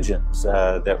religions,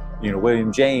 that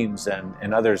William James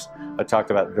and others talked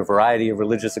about the variety of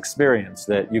religious experience,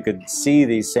 that you could see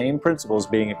these same principles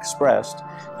being expressed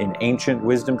in ancient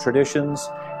wisdom traditions,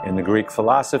 in the Greek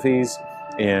philosophies,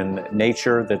 in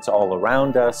nature that's all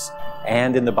around us,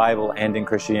 and in the Bible and in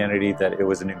Christianity, that it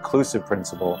was an inclusive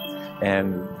principle.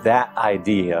 And that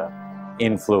idea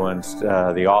influenced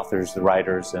the authors, the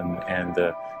writers, and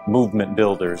the movement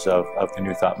builders of the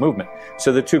New Thought movement.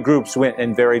 So the two groups went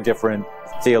in very different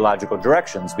theological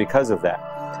directions because of that,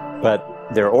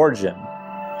 but their origin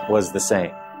was the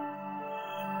same.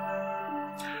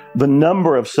 The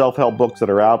number of self-help books that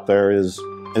are out there is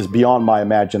beyond my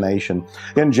imagination.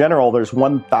 In general, there's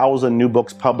 1,000 new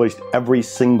books published every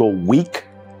single week.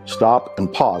 Stop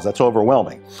and pause. That's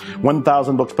overwhelming.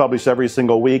 1,000 books published every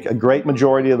single week. A great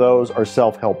majority of those are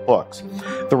self-help books.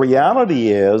 The reality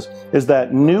is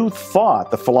that new thought,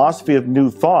 the philosophy of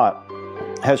new thought,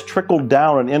 has trickled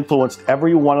down and influenced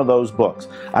every one of those books.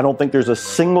 I don't think there's a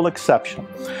single exception.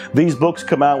 These books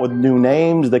come out with new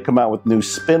names, they come out with new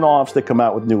spin-offs, they come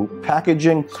out with new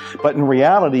packaging, but in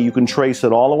reality you can trace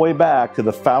it all the way back to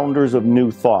the founders of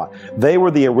New Thought. They were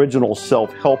the original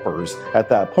self-helpers at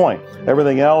that point.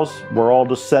 Everything else, we're all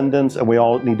descendants and we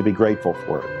all need to be grateful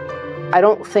for it. I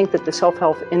don't think that the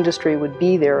self-help industry would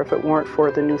be there if it weren't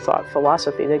for the New Thought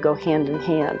philosophy. They go hand in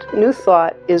hand. New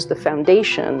Thought is the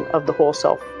foundation of the whole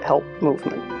self-help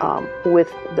movement.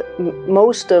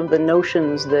 Most of the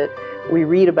notions that we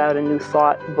read about in New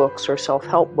Thought books or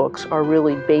self-help books are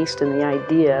really based in the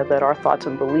idea that our thoughts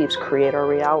and beliefs create our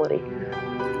reality.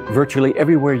 Virtually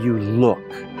everywhere you look,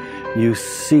 you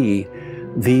see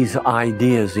these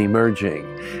ideas emerging.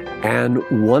 And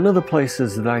one of the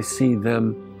places that I see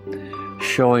them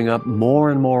showing up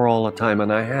more and more all the time,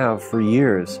 and I have for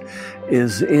years,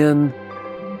 is in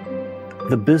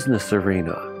the business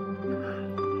arena.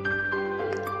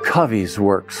 Covey's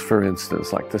works, for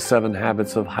instance, like The 7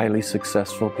 Habits of Highly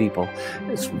Successful People,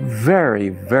 it's very,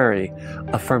 very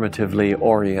affirmatively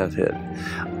oriented.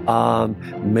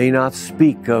 May not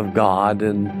speak of God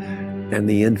and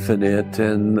the infinite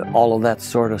and all of that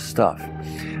sort of stuff.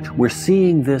 We're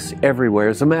seeing this everywhere.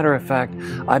 As a matter of fact,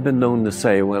 I've been known to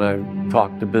say when I've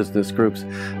talked to business groups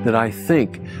that I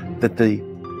think that the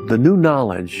new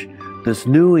knowledge, this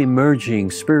new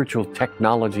emerging spiritual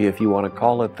technology, if you want to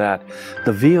call it that,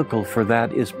 the vehicle for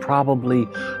that is probably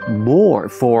more,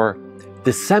 for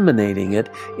disseminating it,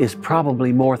 is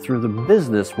probably more through the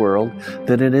business world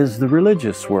than it is the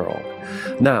religious world.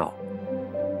 Now,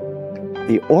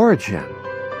 the origin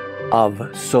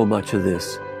of so much of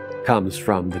this comes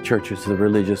from the churches, the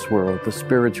religious world, the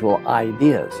spiritual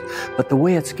ideas. But the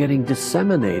way it's getting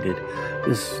disseminated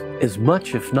is as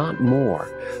much, if not more,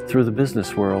 through the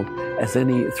business world as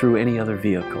through any other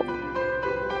vehicle.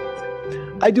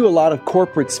 I do a lot of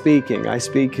corporate speaking. I've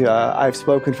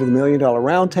spoken for the $1 Million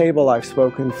Roundtable. I've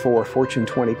spoken for Fortune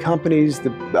 20 companies, the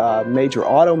major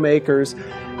automakers,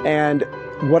 and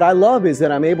what I love is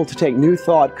that I'm able to take New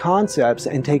Thought concepts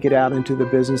and take it out into the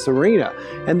business arena.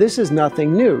 And this is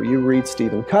nothing new. You read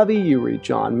Stephen Covey, you read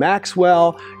John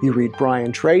Maxwell, you read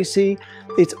Brian Tracy.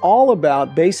 It's all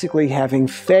about basically having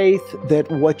faith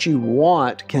that what you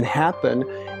want can happen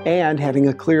and having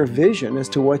a clear vision as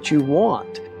to what you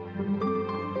want.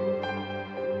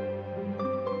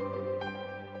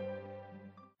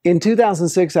 In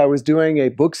 2006, I was doing a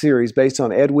book series based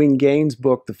on Edwin Gaines'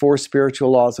 book, The 4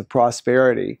 Spiritual Laws of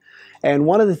Prosperity. And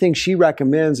one of the things she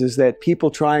recommends is that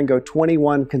people try and go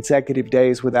 21 consecutive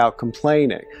days without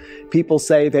complaining. People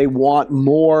say they want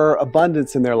more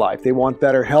abundance in their life, they want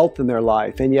better health in their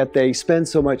life, and yet they spend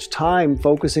so much time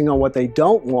focusing on what they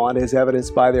don't want, as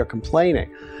evidenced by their complaining.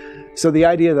 So the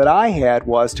idea that I had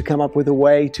was to come up with a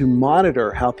way to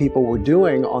monitor how people were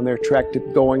doing on their trek to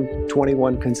going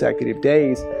 21 consecutive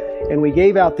days. And we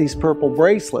gave out these purple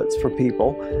bracelets for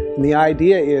people. And the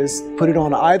idea is put it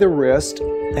on either wrist,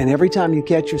 and every time you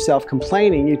catch yourself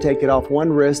complaining, you take it off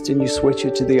one wrist and you switch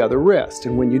it to the other wrist.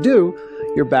 And when you do,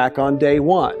 you're back on day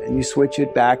 1, and you switch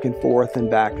it back and forth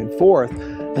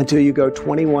until you go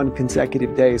 21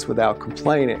 consecutive days without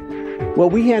complaining. Well,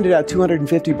 we handed out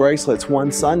 250 bracelets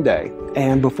one Sunday,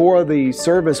 and before the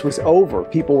service was over,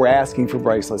 people were asking for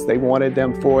bracelets. They wanted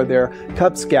them for their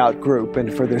Cub Scout group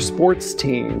and for their sports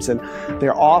teams and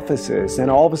their offices,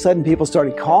 and all of a sudden people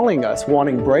started calling us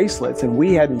wanting bracelets, and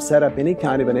we hadn't set up any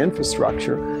kind of an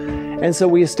infrastructure. And so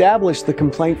we established the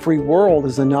Complaint Free World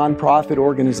as a nonprofit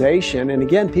organization, and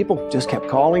again, people just kept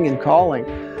calling and calling.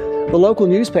 The local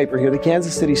newspaper here, the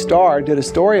Kansas City Star, did a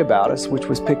story about us, which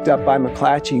was picked up by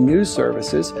McClatchy News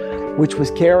Services, which was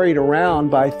carried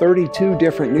around by 32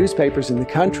 different newspapers in the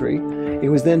country. It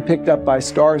was then picked up by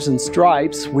Stars and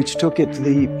Stripes, which took it to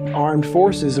the armed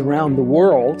forces around the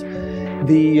world.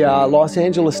 The Los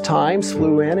Angeles Times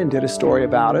flew in and did a story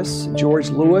about us. George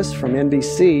Lewis from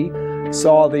NBC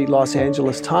saw the Los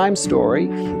Angeles Times story.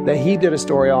 He did a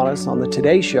story on us on the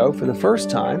Today Show for the first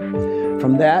time.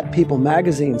 From that, People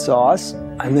magazine saw us,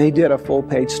 and they did a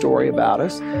full-page story about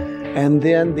us. And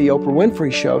then the Oprah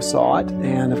Winfrey Show saw it.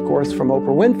 And of course, from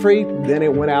Oprah Winfrey, then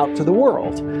it went out to the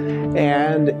world.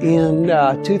 And in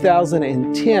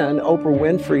 2010, Oprah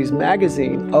Winfrey's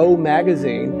magazine, O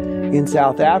Magazine, in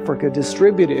South Africa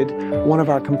distributed one of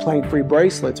our complaint-free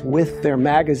bracelets with their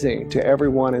magazine to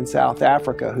everyone in South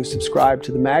Africa who subscribed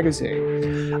to the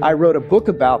magazine. I wrote a book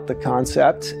about the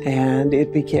concept and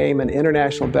it became an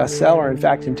international bestseller. In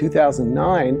fact, in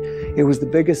 2009, it was the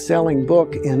biggest selling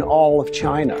book in all of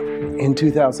China. In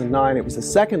 2009, it was the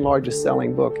second largest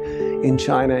selling book in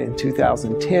China in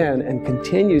 2010 and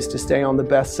continues to stay on the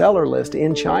bestseller list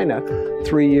in China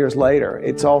 3 years later.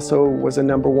 It also was a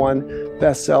 #1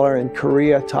 bestseller in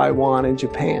Korea, Taiwan, and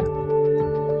Japan.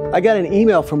 I got an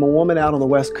email from a woman out on the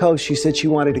West Coast. She said she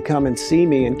wanted to come and see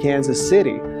me in Kansas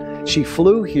City. She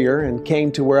flew here and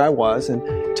came to where I was and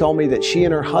told me that she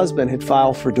and her husband had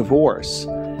filed for divorce,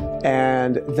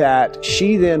 and that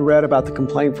she then read about the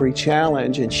Complaint-Free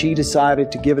Challenge and she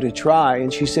decided to give it a try,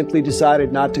 and she simply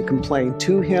decided not to complain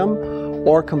to him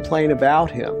or complain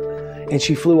about him. And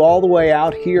she flew all the way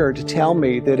out here to tell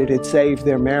me that it had saved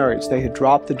their marriage. They had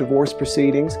dropped the divorce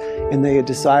proceedings and they had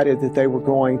decided that they were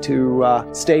going to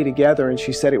stay together, and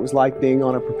she said it was like being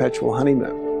on a perpetual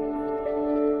honeymoon.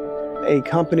 A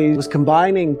company was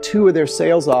combining 2 of their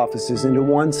sales offices into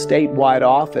one statewide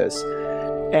office.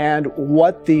 And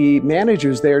what the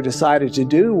managers there decided to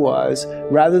do was,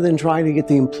 rather than trying to get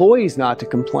the employees not to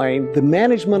complain, the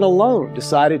management alone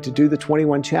decided to do the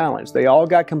 21 challenge. They all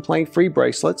got complaint-free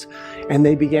bracelets, and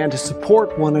they began to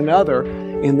support one another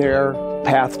in their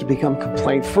path to become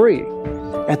complaint-free.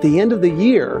 At the end of the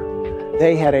year,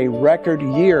 they had a record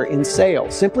year in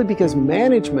sales simply because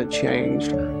management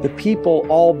changed. The people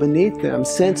all beneath them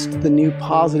sensed the new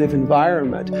positive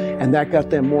environment, and that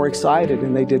got them more excited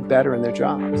and they did better in their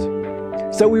jobs.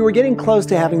 So we were getting close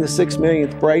to having the 6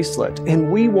 millionth bracelet,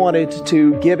 and we wanted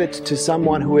to give it to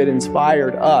someone who had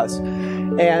inspired us.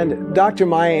 And Dr.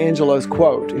 Maya Angelou's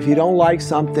quote, "If you don't like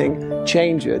something,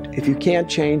 change it. If you can't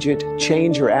change it,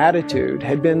 change your attitude,"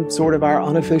 had been sort of our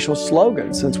unofficial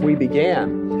slogan since we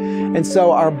began. And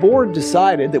so our board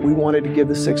decided that we wanted to give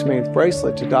the 6 millionth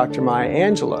bracelet to Dr. Maya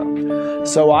Angelou.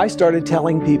 So I started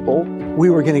telling people we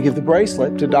were going to give the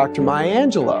bracelet to Dr. Maya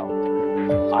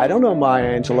Angelou. I don't know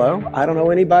Maya Angelou. I don't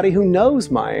know anybody who knows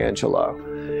Maya Angelou.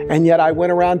 And yet I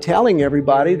went around telling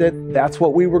everybody that that's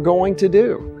what we were going to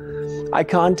do. I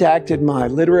contacted my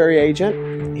literary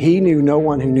agent. He knew no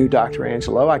one who knew Dr.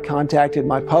 Angelou. I contacted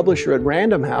my publisher at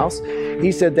Random House.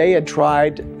 He said they had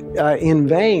tried in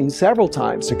vain several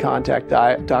times to contact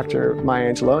Dr.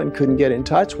 Maya Angelou and couldn't get in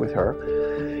touch with her.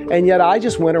 And yet I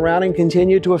just went around and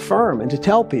continued to affirm and to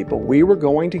tell people we were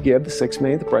going to give the 6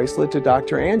 millionth bracelet to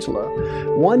Dr.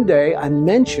 Angelou. One day I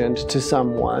mentioned to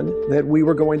someone that we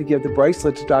were going to give the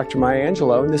bracelet to Dr. Maya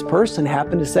Angelou, and this person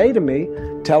happened to say to me,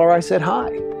 "Tell her I said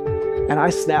hi." And I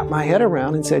snapped my head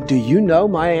around and said, "Do you know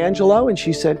Maya Angelou?" And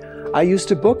she said, "I used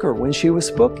to book her when she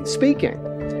was speaking."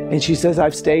 And she says,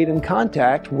 "I've stayed in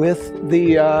contact with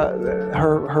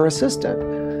her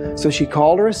assistant." So she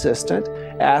called her assistant,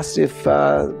 asked if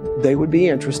they would be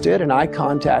interested, and I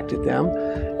contacted them.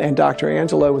 And Dr.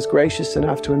 Angelou was gracious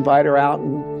enough to invite her out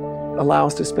and allow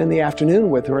us to spend the afternoon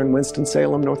with her in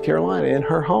Winston-Salem, North Carolina, in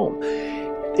her home.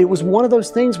 It was one of those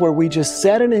things where we just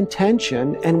set an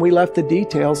intention and we left the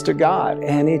details to God,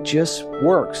 and it just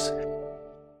works.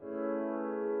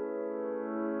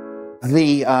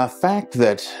 The fact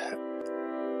that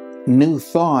New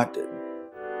Thought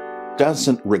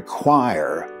doesn't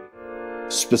require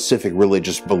specific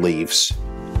religious beliefs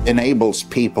enables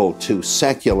people to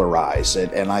secularize it,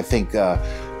 and I think Oprah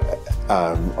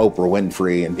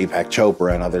Winfrey and Deepak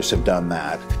Chopra and others have done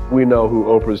that. We know who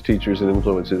Oprah's teachers and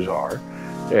influencers are,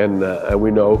 and we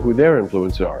know who their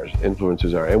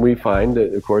influencers are, and we find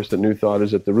that, of course, that New Thought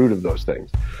is at the root of those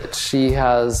things. She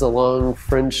has a long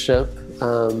friendship,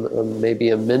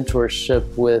 maybe a mentorship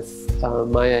with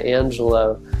Maya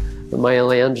Angelou. Maya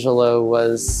Angelou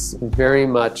was very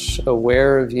much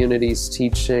aware of Unity's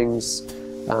teachings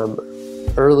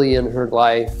early in her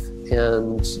life,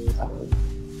 and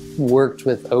worked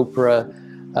with Oprah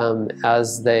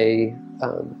as they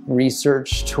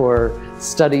researched or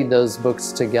studied those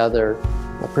books together,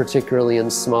 particularly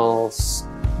in small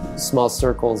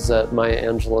circles at Maya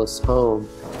Angelou's home.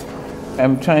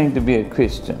 I'm trying to be a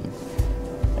Christian.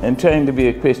 And trying to be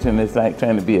a Christian is like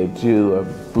trying to be a Jew or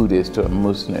Buddhist or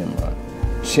Muslim or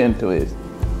Shintoist.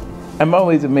 I'm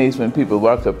always amazed when people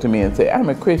walk up to me and say, "I'm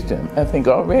a Christian." I think,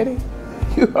 already?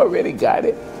 You already got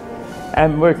it?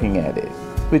 I'm working at it,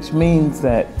 which means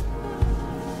that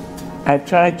I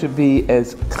try to be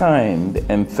as kind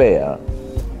and fair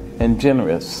and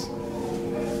generous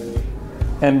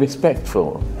and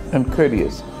respectful and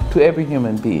courteous to every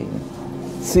human being,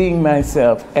 seeing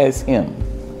myself as him,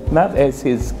 not as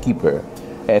his keeper,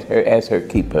 as her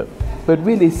keeper, but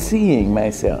really seeing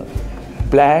myself.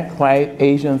 Black, white,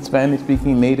 Asian,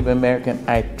 Spanish-speaking, Native American,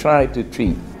 I try to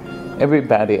treat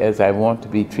everybody as I want to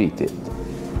be treated.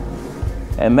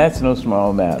 And that's no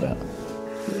small matter.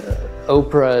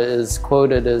 Oprah is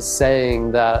quoted as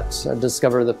saying that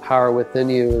Discover the Power Within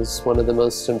You is one of the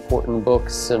most important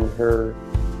books in her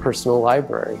personal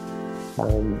library.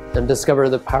 And Discover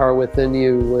the Power Within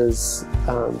You was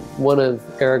one of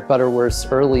Eric Butterworth's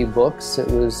early books. It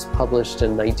was published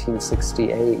in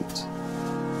 1968.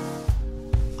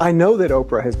 I know that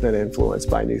Oprah has been influenced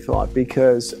by New Thought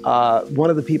because one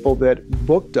of the people that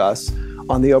booked us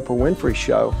on the Oprah Winfrey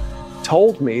Show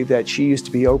told me that she used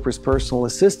to be Oprah's personal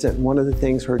assistant. One of the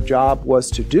things her job was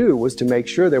to do was to make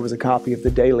sure there was a copy of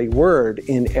the Daily Word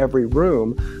in every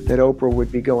room that Oprah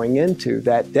would be going into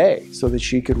that day so that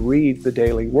she could read the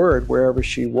Daily Word wherever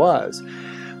she was.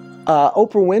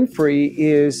 Oprah Winfrey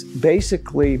is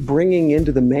basically bringing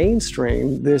into the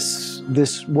mainstream this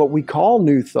what we call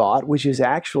New Thought, which is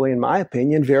actually, in my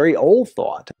opinion, very old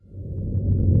thought.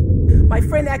 My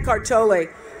friend Eckhart Tolle,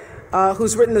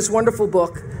 who's written this wonderful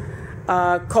book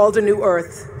called A New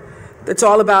Earth, that's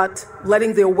all about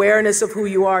letting the awareness of who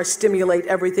you are stimulate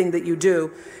everything that you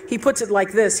do. He puts it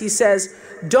like this. He says,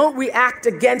 don't react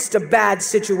against a bad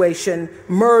situation,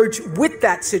 merge with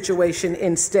that situation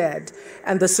instead,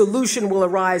 and the solution will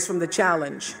arise from the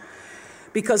challenge.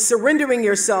 Because surrendering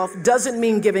yourself doesn't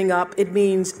mean giving up, it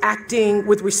means acting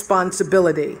with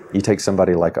responsibility. You take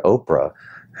somebody like Oprah,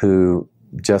 who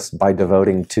just by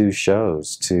devoting 2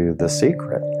 shows to The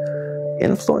Secret,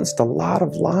 influenced a lot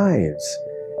of lives.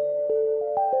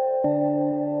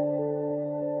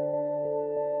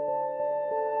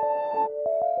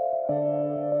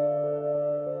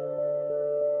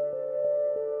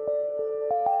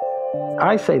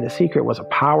 I say The Secret was a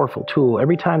powerful tool.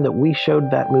 Every time that we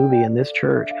showed that movie in this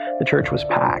church, the church was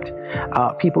packed.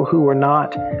 People who were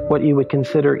not what you would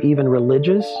consider even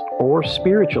religious or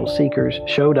spiritual seekers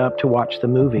showed up to watch the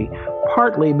movie,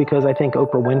 partly because I think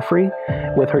Oprah Winfrey,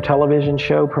 with her television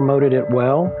show, promoted it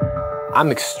well.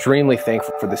 I'm extremely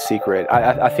thankful for The Secret.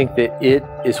 I think that it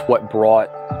is what brought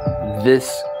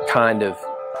this kind of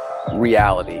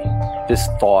reality, this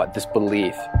thought, this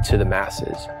belief to the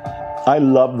masses. I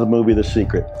love the movie The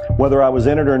Secret. Whether I was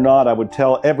in it or not, I would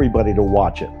tell everybody to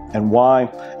watch it. And why?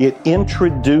 It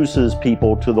introduces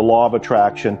people to the law of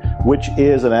attraction, which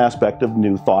is an aspect of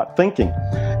New Thought thinking.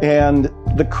 And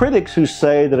the critics who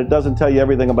say that it doesn't tell you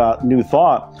everything about New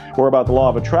Thought or about the law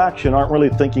of attraction aren't really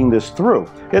thinking this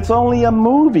through. It's only a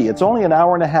movie. It's only an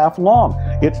hour and a half long.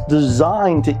 It's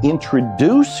designed to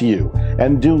introduce you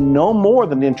and do no more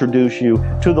than introduce you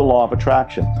to the law of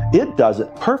attraction. It does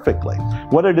it perfectly.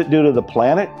 What did it do to the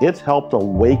planet? It's helped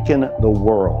awaken the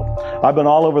world. I've been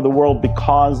all over the world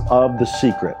because of The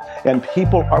Secret, and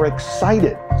people are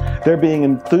excited. They're being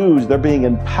enthused, they're being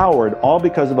empowered, all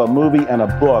because of a movie and a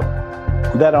book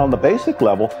that on the basic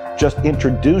level just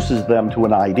introduces them to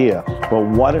an idea. But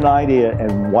what an idea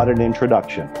and what an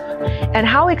introduction. And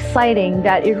how exciting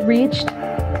that it reached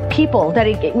people, that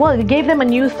it gave them a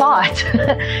new thought,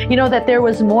 you know, that there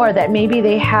was more, that maybe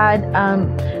they had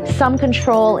some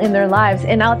control in their lives.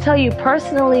 And I'll tell you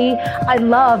personally, I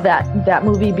love that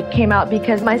movie came out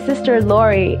because my sister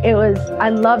Lori, I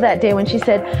love that day when she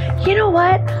said, you know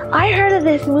what, I heard of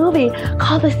this movie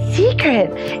called The Secret,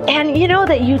 and you know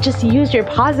that you just use your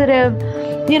positive,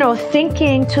 you know,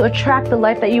 thinking to attract the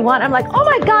life that you want. I'm like, oh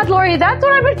my God, Lori, that's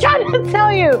what I've been trying to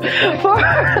tell you for,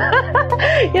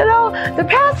 you know, the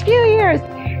past few years.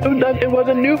 It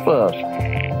wasn't new for us.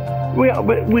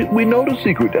 We know The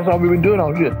Secret. That's all we've been doing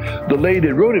all year. The lady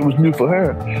that wrote it was new for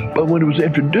her. But when it was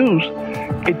introduced,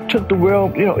 it took the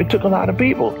world, you know, it took a lot of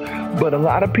people. But a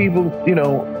lot of people, you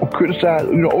know, criticized,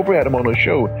 you know, Oprah had them on her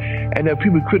show. And then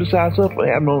people criticized her for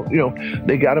having them, you know,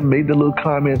 they got them, made the little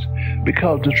comments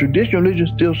because the traditional religion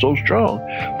is still so strong.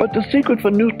 But The Secret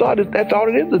for New Thought, that's all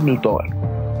it is, the New Thought.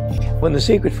 When The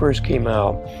Secret first came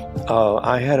out,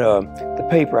 I had the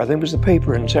paper, I think it was the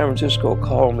paper in San Francisco,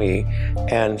 called me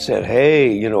and said,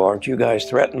 hey, you know, aren't you guys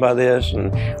threatened by this?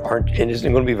 And isn't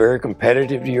it going to be very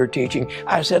competitive to your teaching?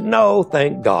 I said, no,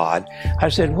 thank God. I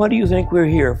said, what do you think we're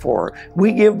here for?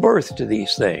 We give birth to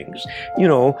these things. You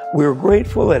know, we're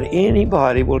grateful that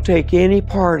anybody will take any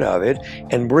part of it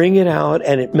and bring it out,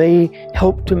 and it may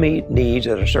help to meet needs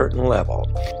at a certain level.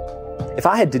 If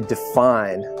I had to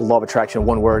define the law of attraction in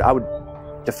one word, I would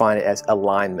define it as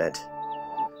alignment.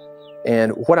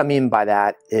 And what I mean by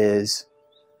that is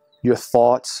your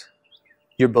thoughts,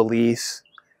 your beliefs,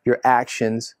 your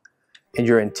actions and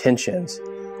your intentions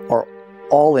are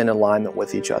all in alignment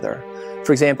with each other.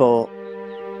 For example,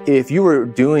 if you were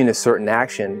doing a certain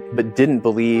action but didn't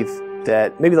believe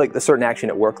that, maybe like a certain action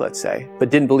at work, let's say, but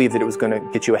didn't believe that it was going to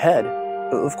get you ahead,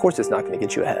 of course it's not going to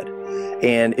get you ahead.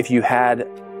 And if you had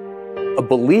a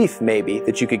belief maybe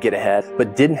that you could get ahead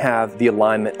but didn't have the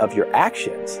alignment of your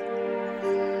actions,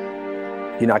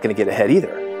 you're not going to get ahead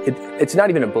either. It's not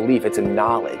even a belief, it's a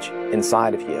knowledge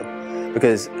inside of you.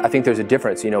 Because I think there's a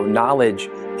difference. Knowledge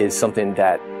is something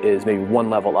that is maybe one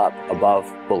level up above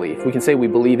belief. We can say we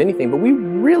believe anything, but we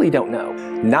really don't know.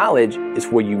 Knowledge is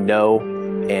where you know,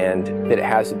 and that it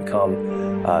has to become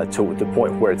to the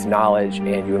point where it's knowledge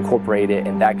and you incorporate it,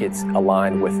 and that gets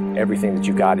aligned with everything that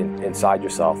you got inside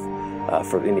yourself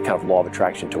for any kind of law of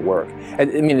attraction to work. I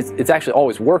mean, it's actually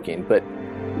always working, but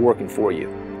working for you.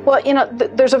 Well,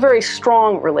 there's a very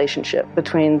strong relationship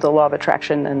between the law of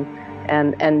attraction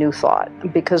and New Thought,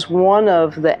 because one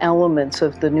of the elements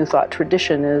of the New Thought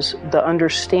tradition is the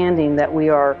understanding that we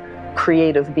are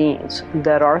creative beings,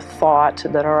 that our thought,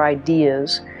 that our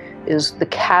ideas is the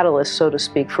catalyst, so to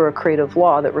speak, for a creative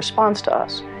law that responds to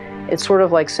us. It's sort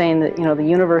of like saying that, the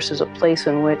universe is a place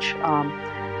in which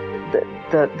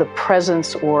the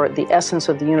presence or the essence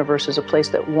of the universe is a place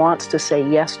that wants to say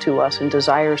yes to us and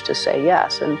desires to say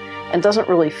yes, and doesn't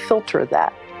really filter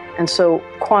that. And so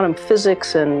quantum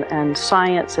physics and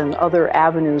science and other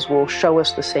avenues will show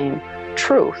us the same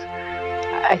truth.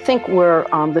 I think where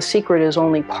the secret is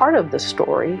only part of the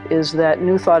story is that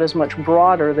New Thought is much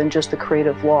broader than just the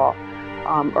creative law.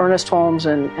 Ernest Holmes,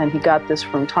 and he got this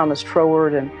from Thomas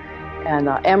Troward and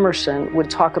Emerson, would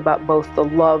talk about both the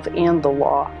love and the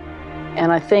law.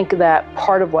 And I think that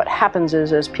part of what happens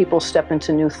is, as people step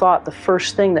into New Thought, the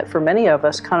first thing that for many of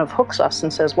us kind of hooks us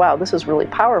and says, wow, this is really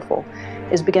powerful,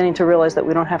 is beginning to realize that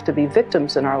we don't have to be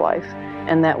victims in our life,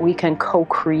 and that we can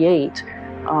co-create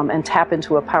and tap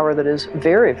into a power that is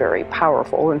very, very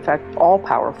powerful, in fact,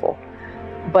 all-powerful.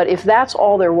 But if that's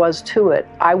all there was to it,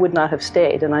 I would not have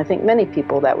stayed, and I think many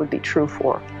people that would be true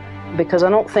for. Because I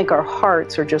don't think our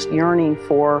hearts are just yearning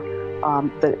for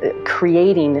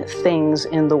creating things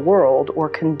in the world or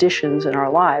conditions in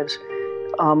our lives.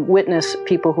 Witness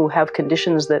people who have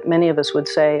conditions that many of us would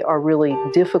say are really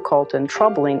difficult and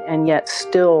troubling, and yet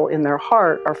still in their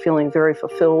heart are feeling very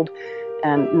fulfilled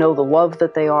and know the love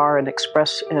that they are and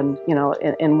express in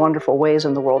wonderful ways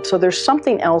in the world. So there's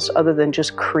something else other than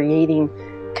just creating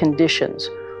conditions.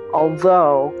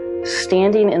 Although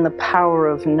standing in the power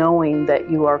of knowing that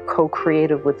you are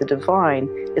co-creative with the divine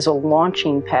is a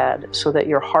launching pad so that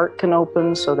your heart can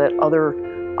open, so that other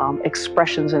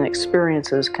expressions and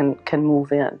experiences can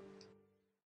move in.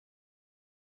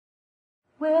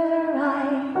 Where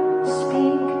I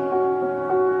speak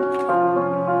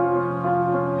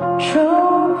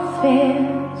truth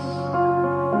is,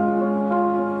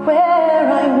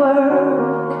 where I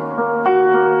work,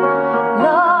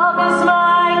 love is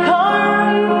my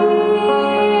career,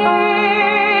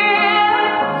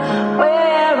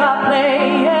 where I play,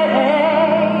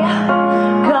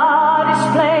 God is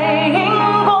playing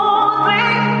boldly,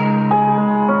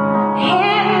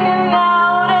 in and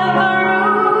out and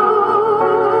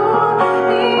through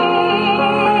me.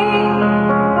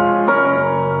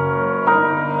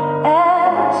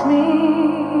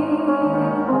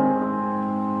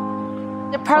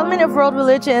 The Parliament of World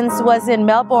Religions was in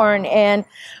Melbourne, and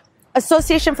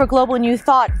Association for Global New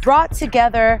Thought brought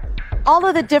together all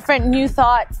of the different New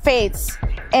Thought faiths,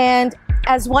 and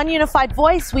as one unified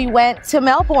voice we went to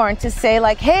Melbourne to say,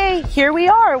 like, hey, here we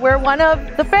are, we're one of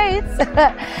the faiths.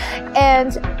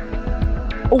 And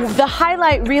the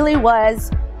highlight really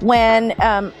was when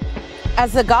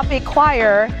as the Agape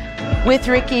Choir with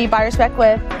Ricky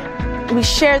Byers-Beckwith, we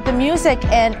shared the music,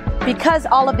 and because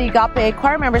all of the Agape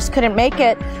Choir members couldn't make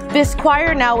it, this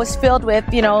choir now was filled with,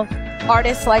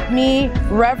 artists like me,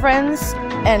 reverends,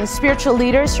 and spiritual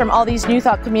leaders from all these New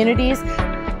Thought communities.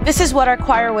 This is what our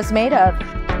choir was made of.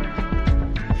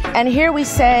 And here we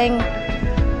sang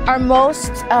our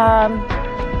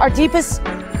deepest,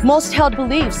 most held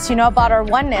beliefs, about our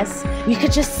oneness. You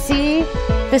could just see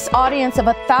this audience of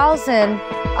 1,000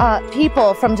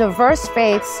 people from diverse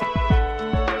faiths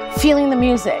feeling the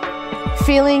music,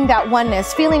 feeling that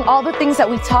oneness, feeling all the things that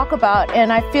we talk about.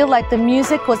 And I feel like the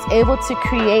music was able to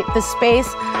create the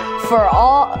space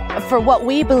for what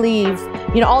we believe,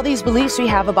 all these beliefs we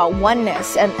have about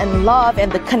oneness and love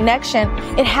and the connection.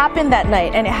 It happened that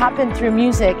night, and it happened through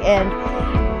music. And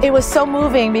it was so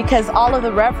moving because all of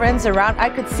the reverends around, I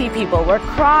could see people were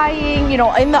crying,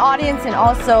 in the audience, and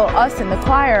also us in the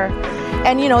choir.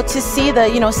 And, to see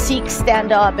the, Sikhs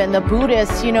stand up and the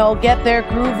Buddhists, get their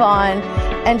groove on.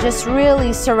 and just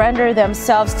really surrender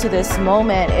themselves to this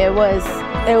moment, it was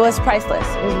priceless.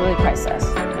 It was really priceless.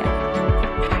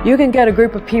 Yeah. You can get a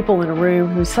group of people in a room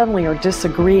who suddenly are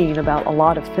disagreeing about a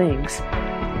lot of things.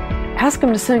 Ask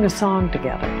them to sing a song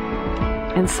together,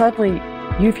 and suddenly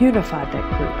you've unified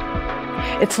that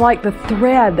group. It's like the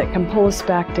thread that can pull us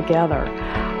back together.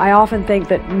 I often think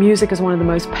that music is one of the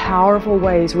most powerful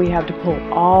ways we have to pull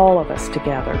all of us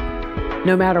together,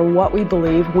 no matter what we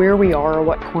believe, where we are, or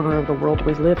what corner of the world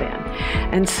we live in.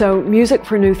 And so music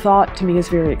for New Thought to me is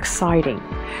very exciting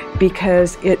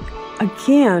because it,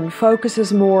 again,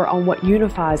 focuses more on what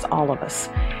unifies all of us.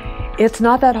 It's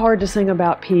not that hard to sing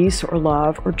about peace or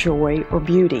love or joy or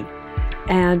beauty.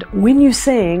 And when you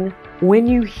sing, when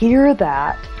you hear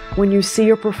that, when you see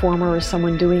a performer or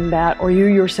someone doing that, or you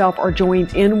yourself are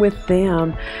joined in with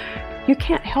them, you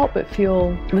can't help but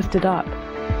feel lifted up.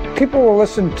 People will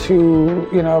listen to,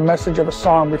 a message of a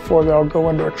song before they'll go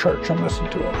into a church and listen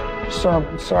to a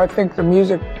sermon. So I think the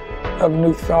music of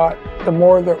New Thought, the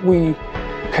more that we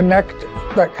connect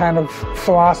that kind of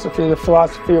philosophy, the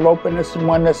philosophy of openness and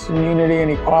oneness and unity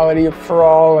and equality for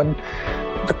all, and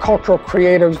the cultural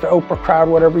creatives, the Oprah crowd,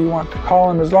 whatever you want to call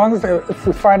them, as long as if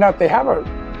we find out they have a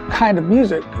kind of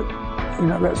music,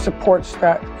 that supports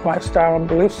that lifestyle and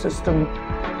belief system,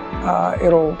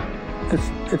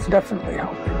 it's definitely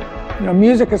helping.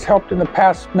 Music has helped in the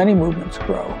past many movements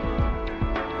grow.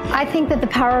 I think that the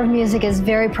power of music is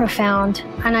very profound,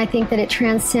 and I think that it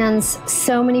transcends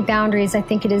so many boundaries. I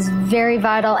think it is very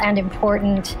vital and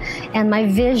important, and my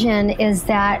vision is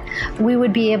that we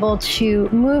would be able to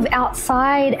move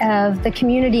outside of the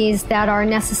communities that are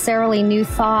necessarily New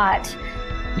Thought.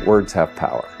 Words have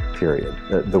power, period.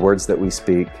 The words that we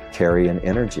speak carry an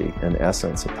energy, an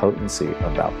essence, a potency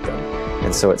about them.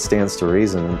 And so it stands to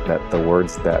reason that the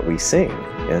words that we sing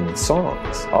in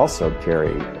songs also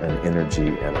carry an energy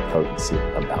and a potency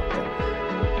about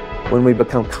them. When we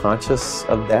become conscious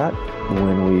of that,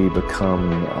 when we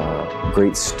become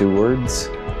great stewards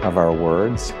of our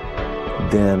words,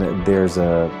 then there's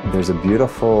a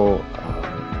beautiful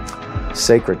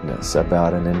sacredness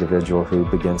about an individual who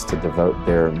begins to devote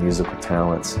their musical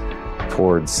talents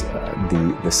towards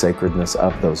the sacredness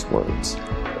of those words,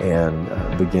 and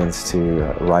begins to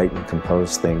write and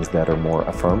compose things that are more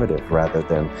affirmative rather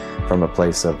than from a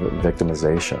place of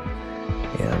victimization.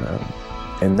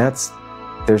 And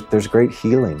there's great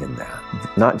healing in that,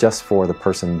 not just for the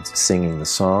person singing the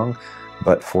song,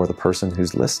 but for the person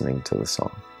who's listening to the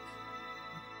song.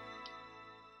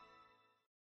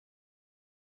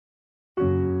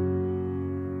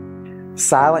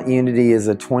 Silent Unity is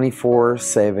a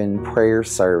 24/7 prayer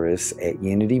service at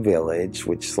Unity Village,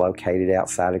 which is located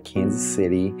outside of Kansas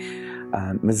City,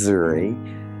 Missouri.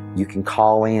 You can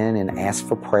call in and ask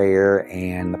for prayer,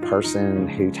 and the person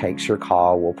who takes your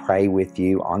call will pray with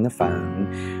you on the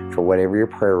phone for whatever your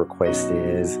prayer request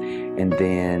is, and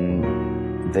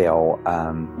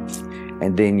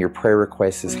then your prayer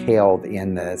request is held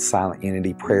in the Silent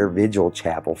Unity Prayer Vigil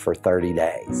Chapel for 30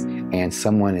 days. And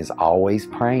someone is always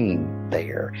praying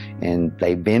there, and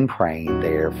they've been praying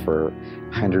there for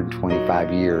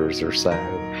 125 years or so.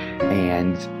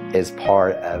 And as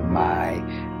part of my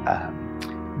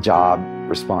job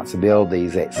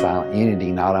responsibilities at Silent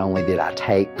Unity, not only did I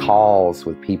take calls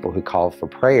with people who called for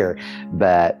prayer,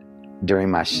 but during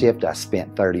my shift, I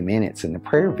spent 30 minutes in the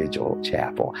prayer vigil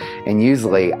chapel. And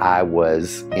usually I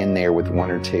was in there with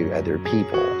one or two other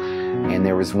people. And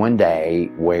there was one day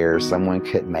where someone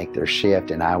couldn't make their shift,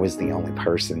 and I was the only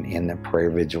person in the prayer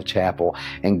vigil chapel.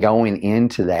 And going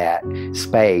into that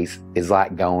space is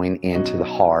like going into the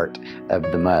heart of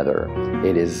the mother.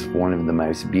 It is one of the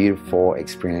most beautiful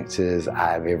experiences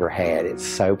I've ever had. It's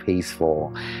so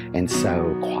peaceful and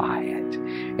so quiet,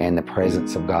 and the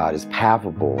presence of God is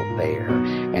palpable there.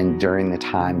 And during the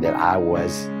time that I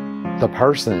was the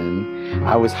person,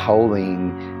 I was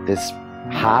holding this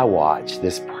high watch,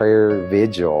 this prayer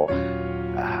vigil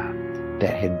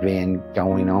that had been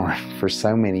going on for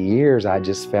so many years. I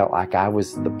just felt like I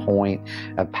was the point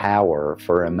of power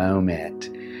for a moment,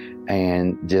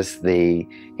 and just the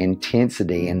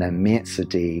intensity and the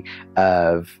immensity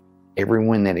of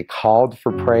everyone that had called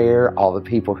for prayer, all the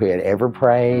people who had ever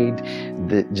prayed,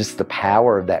 just the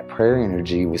power of that prayer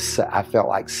energy was, I felt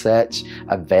like such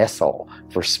a vessel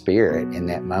for spirit in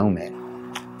that moment.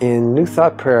 In New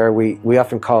Thought prayer, we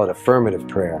often call it affirmative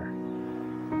prayer.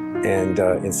 And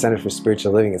in Center for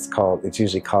Spiritual Living, it's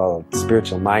usually called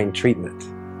spiritual mind treatment.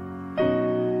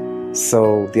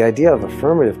 So the idea of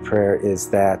affirmative prayer is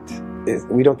that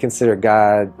we don't consider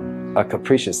God a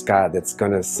capricious God that's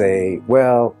going to say,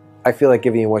 well, I feel like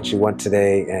giving you what you want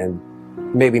today, and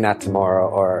maybe not tomorrow,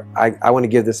 or I want to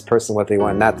give this person what they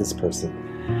want, not this person.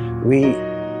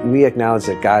 We acknowledge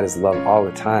that God is love all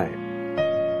the time.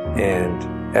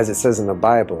 And as it says in the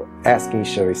Bible, ask and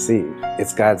you shall receive.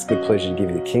 It's God's good pleasure to give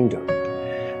you the kingdom.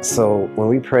 So when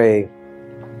we pray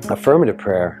affirmative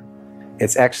prayer,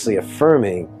 it's actually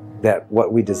affirming that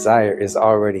what we desire is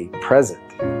already present.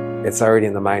 It's already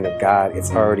in the mind of God.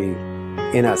 It's already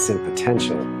in us in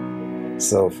potential.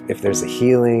 So if there's a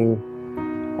healing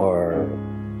or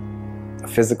a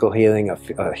physical healing,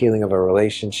 a healing of a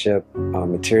relationship,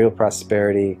 material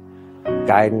prosperity,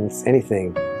 guidance,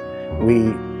 anything, we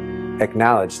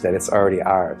acknowledge that it's already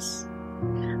ours.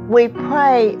 We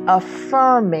pray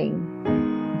affirming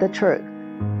the truth.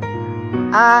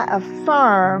 I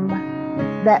affirm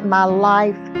that my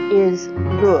life is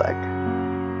good.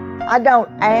 I don't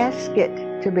ask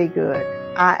it to be good.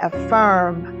 I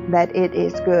affirm that it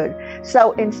is good.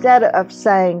 So instead of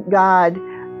saying, God,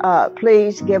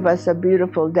 please give us a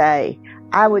beautiful day,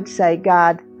 I would say,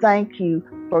 God, thank you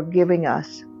for giving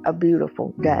us a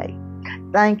beautiful day.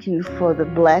 Thank you for the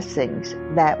blessings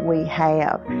that we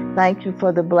have. Thank you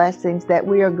for the blessings that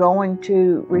we are going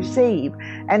to receive.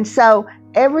 And so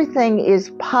everything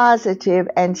is positive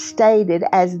and stated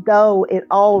as though it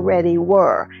already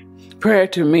were. Prayer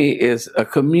to me is a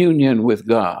communion with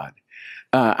God.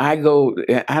 I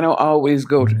don't always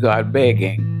go to God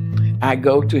begging. I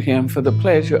go to Him for the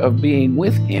pleasure of being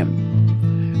with Him.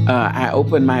 I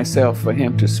open myself for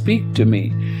Him to speak to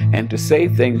me and to say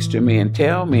things to me and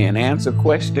tell me and answer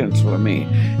questions for me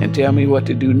and tell me what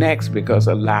to do next, because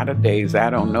a lot of days I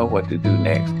don't know what to do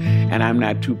next. And I'm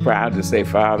not too proud to say,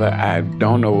 Father, I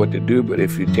don't know what to do, but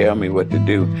if you tell me what to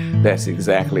do, that's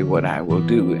exactly what I will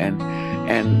do.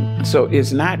 And so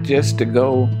it's not just to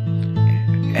go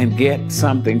and get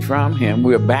something from Him.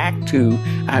 We're back to,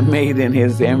 I'm made in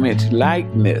His image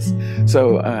likeness.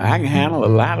 So I can handle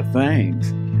a lot of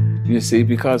things, you see,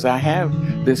 because I have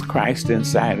this Christ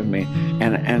inside of me,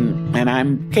 and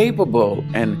I'm capable,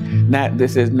 and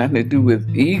this has nothing to do with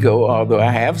ego, although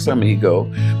I have some ego,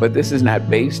 but this is not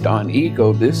based on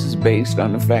ego. This is based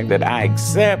on the fact that I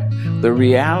accept the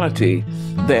reality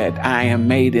that I am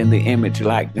made in the image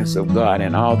likeness of God,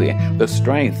 and all the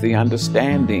strength, the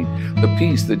understanding, the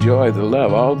peace, the joy, the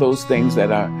love, all those things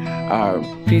that are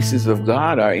pieces of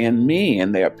God are in me,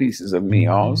 and they are pieces of me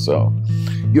also.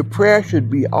 Your prayer should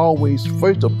be always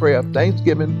first a prayer of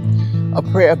thanksgiving, a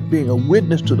prayer of being a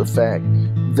witness to the fact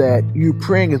that you're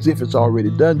praying as if it's already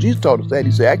done. Jesus taught us that.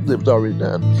 He said, act as if it's already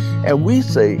done. And we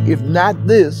say, if not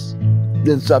this,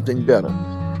 then something better.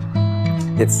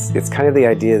 It's kind of the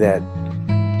idea that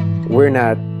we're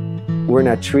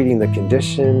not treating the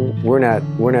condition. We're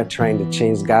not trying to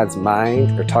change God's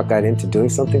mind or talk God into doing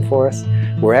something for us.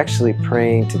 We're actually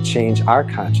praying to change our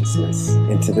consciousness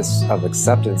into this of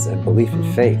acceptance and belief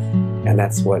and faith, and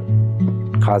that's what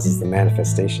causes the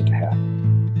manifestation to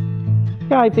happen.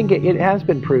 Yeah, I think it has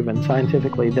been proven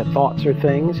scientifically that thoughts are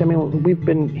things. I mean, we've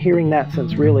been hearing that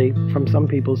from some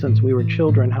people since we were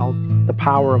children, how the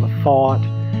power of a thought.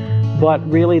 But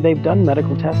really, they've done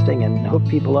medical testing and hooked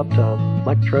people up to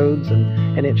electrodes,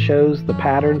 and it shows the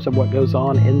patterns of what goes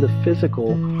on in the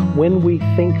physical when we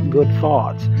think good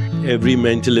thoughts. Every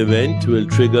mental event will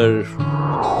trigger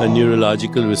a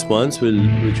neurological response,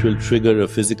 which will trigger a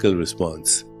physical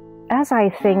response. As I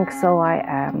think, so I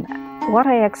am. What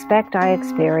I expect, I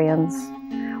experience.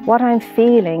 What I'm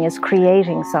feeling is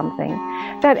creating something.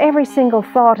 That every single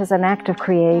thought is an act of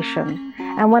creation.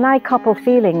 And when I couple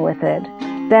feeling with it,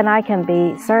 then I can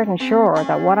be certain sure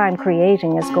that what I'm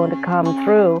creating is going to come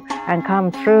through, and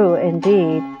come through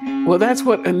indeed. Well, that's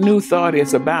what a new thought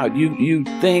is about. You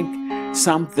think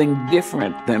something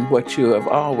different than what you have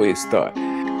always thought.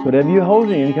 Whatever you're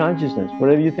holding in consciousness,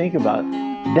 whatever you think about,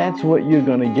 that's what you're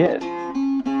going to get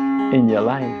in your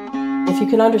life. If you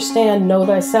can understand, know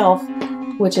thyself,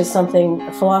 which is something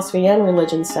philosophy and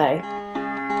religion say,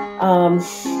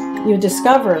 you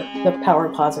discover the power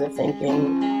of positive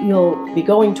thinking. You'll be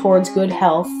going towards good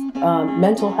health,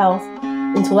 mental health,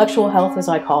 intellectual health, as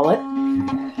I call it,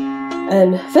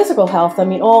 and physical health. I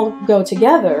mean, all go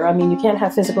together. I mean, you can't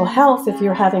have physical health if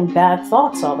you're having bad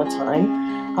thoughts all the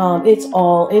time. It's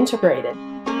all integrated.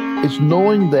 It's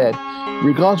knowing that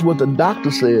regardless of what the doctor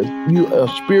says, you're a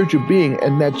spiritual being,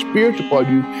 and that spiritual part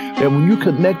of you, that when you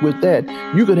connect with that,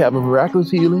 you could have a miraculous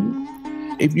healing.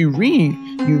 If you read,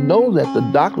 you know that the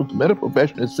doctors, the medical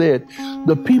professionals said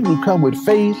the people who come with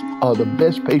faith are the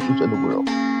best patients in the world,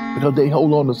 because they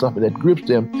hold on to something that grips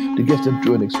them to get them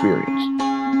through an experience.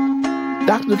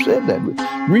 Doctors have said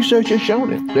that. Research has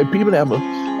shown it, that people have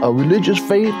a religious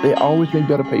faith, they always make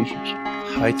better patients.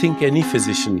 I think any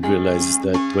physician realizes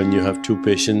that when you have two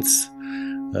patients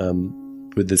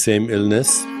with the same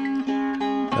illness.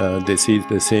 They see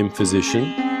the same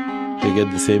physician, they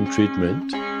get the same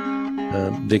treatment.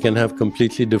 They can have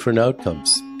completely different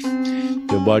outcomes.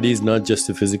 Your body is not just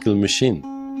a physical machine.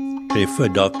 If a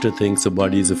doctor thinks a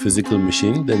body is a physical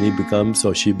machine, then he becomes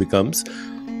or she becomes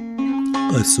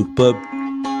a superb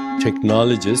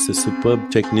technologist, a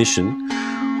superb technician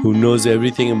who knows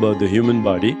everything about the human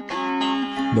body,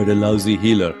 but a lousy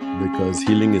healer, because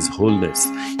healing is wholeness.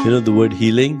 You know, the word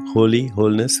healing, holy,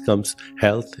 wholeness comes,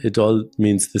 health, it all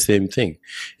means the same thing.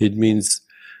 It means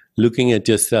looking at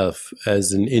yourself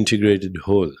as an integrated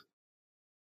whole.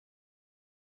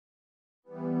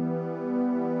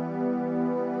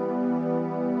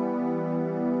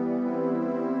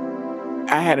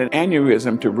 I had an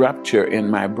aneurysm to rupture in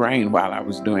my brain while I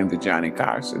was doing the Johnny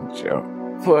Carson show.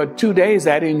 For 2 days,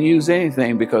 I didn't use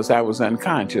anything because I was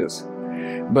unconscious.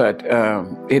 But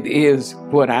it is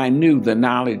what I knew, the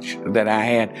knowledge that I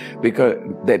had, because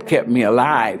that kept me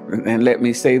alive. And let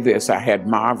me say this, I had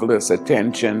marvelous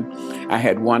attention. I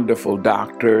had wonderful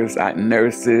doctors,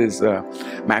 nurses.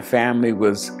 My family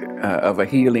was of a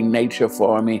healing nature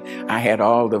for me. I had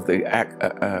all of the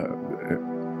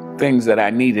things that I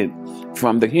needed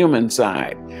from the human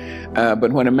side.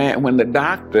 But when the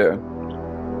doctor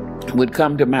would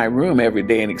come to my room every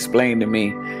day and explain to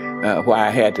me why I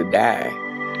had to die,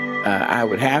 I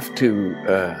would have to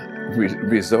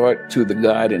resort to the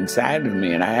God inside of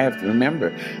me, and I have to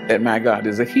remember that my God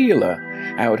is a healer.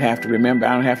 I would have to remember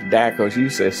I don't have to die because you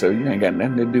said so. You ain't got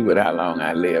nothing to do with how long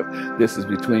I live. This is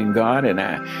between God and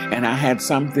I. And I had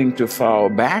something to fall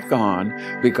back on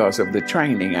because of the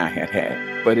training I had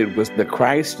had. But it was the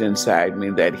Christ inside me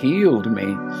that healed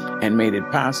me and made it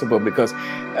possible, because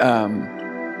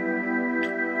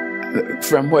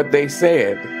from what they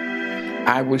said,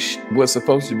 I was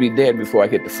supposed to be dead before I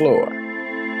hit the floor.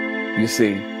 You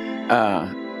see,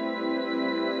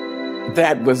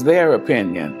 that was their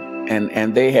opinion.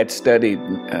 And they had studied,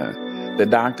 the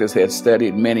doctors had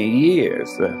studied many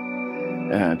years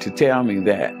to tell me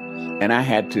that. And I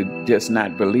had to just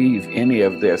not believe any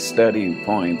of their study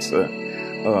points or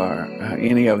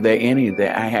any of that.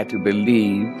 I had to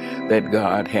believe that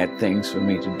God had things for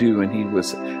me to do, and He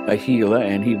was a healer,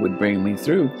 and He would bring me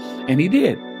through. And He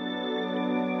did.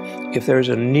 If there's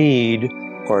a need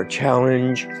or a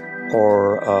challenge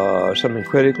or something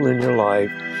critical in your life,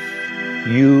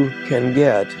 you can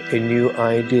get a new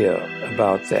idea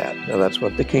about that. Now that's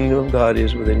what the kingdom of God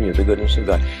is within you, the goodness of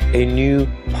God. A new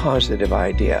positive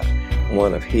idea.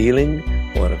 One of healing,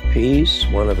 one of peace,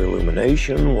 one of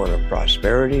illumination, one of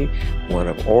prosperity, one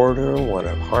of order, one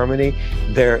of harmony.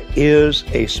 There is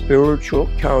a spiritual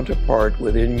counterpart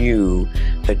within you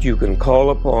that you can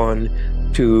call upon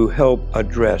to help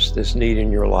address this need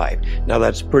in your life. Now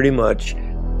that's pretty much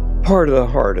part of the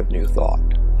heart of New Thought.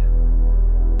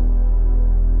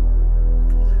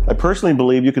 I personally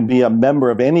believe you can be a member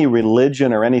of any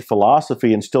religion or any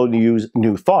philosophy and still use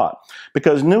New Thought,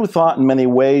 because New Thought in many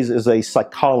ways is a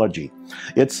psychology.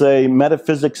 It's a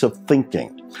metaphysics of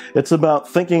thinking. It's about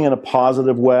thinking in a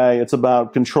positive way. It's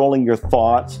about controlling your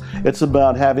thoughts. It's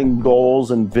about having goals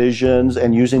and visions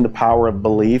and using the power of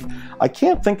belief. I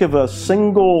can't think of a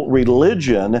single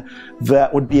religion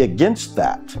that would be against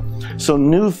that. So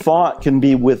New Thought can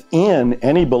be within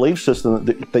any belief system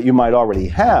that you might already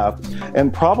have,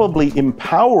 and probably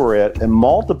empower it and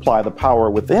multiply the power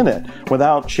within it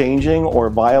without changing or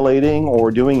violating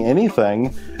or doing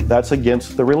anything that's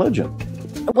against the religion.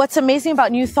 What's amazing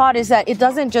about New Thought is that it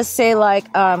doesn't just say like,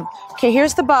 okay,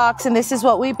 here's the box and this is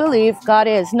what we believe God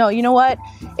is. No, you know what?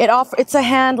 It's a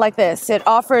hand like this. It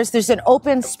offers, there's an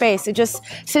open space. It just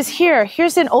says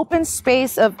here's an open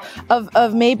space of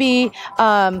maybe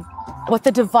what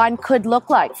the divine could look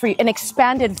like for you, an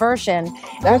expanded version.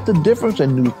 That's the difference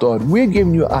in New Thought. We're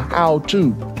giving you a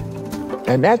how-to,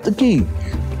 and that's the key.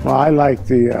 Well, I like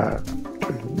the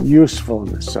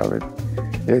usefulness of it.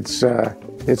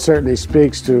 It certainly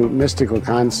speaks to mystical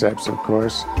concepts, of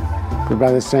course, but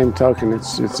by the same token,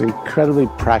 it's incredibly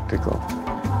practical.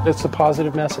 It's a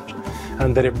positive message,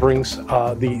 and that it brings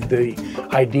the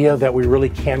idea that we really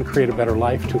can create a better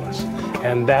life to us.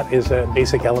 And that is a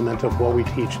basic element of what we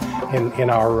teach in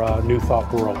our New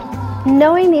Thought world.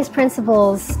 Knowing these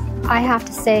principles, I have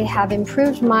to say, have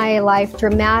improved my life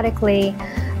dramatically.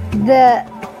 The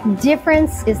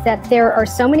difference is that there are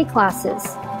so many classes.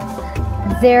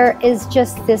 There is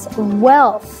just this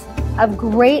wealth of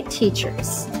great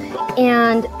teachers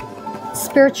and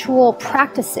spiritual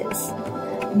practices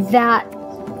that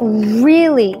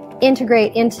really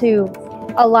integrate into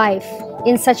a life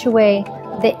in such a way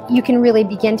that you can really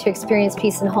begin to experience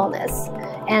peace and wholeness.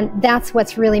 And that's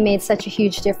what's really made such a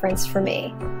huge difference for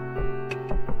me.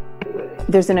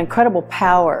 There's an incredible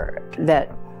power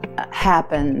that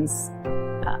happens,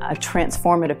 a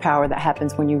transformative power that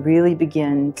happens when you really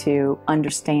begin to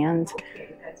understand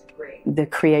the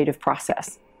creative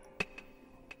process.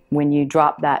 When you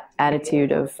drop that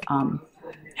attitude of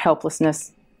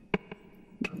helplessness,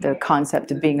 the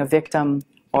concept of being a victim,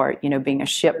 or being a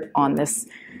ship on this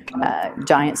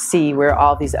giant sea where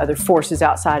all these other forces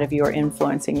outside of you are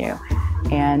influencing you.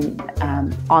 And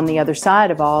on the other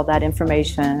side of all that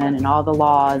information and all the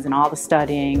laws and all the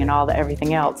studying and all the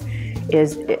everything else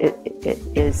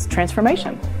is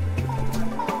transformation.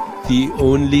 The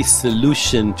only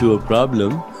solution to a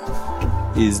problem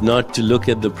is not to look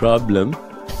at the problem,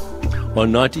 or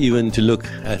not even to look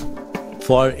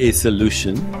for a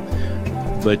solution,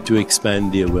 but to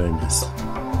expand the awareness.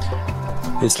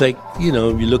 It's like, you're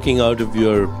looking out of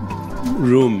your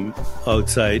room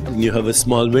outside and you have a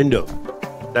small window.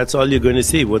 That's all you're going to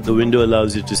see, what the window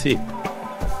allows you to see.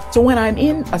 So when I'm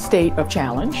in a state of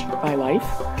challenge by life,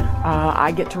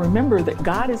 I get to remember that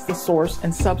God is the source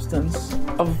and substance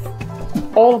of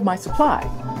all of my supply.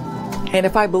 And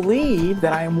if I believe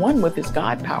that I am one with this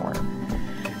God power,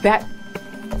 that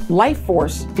life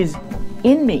force is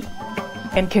in me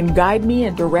and can guide me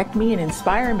and direct me and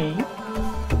inspire me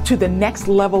to the next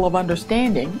level of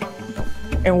understanding.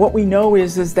 And what we know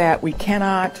is that we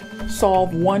cannot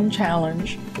solve one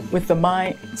challenge with the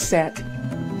mindset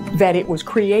that it was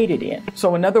created in.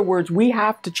 So in other words, we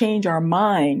have to change our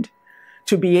mind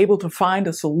to be able to find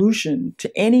a solution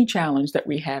to any challenge that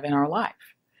we have in our life.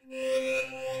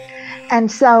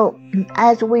 And so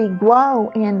as we grow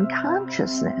in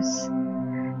consciousness,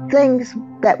 things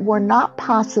that were not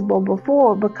possible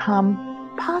before become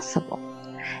possible.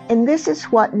 And this is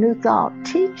what New Thought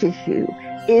teaches you,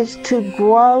 is to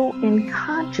grow in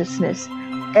consciousness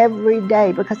every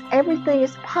day, because everything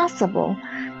is possible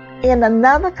in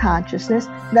another consciousness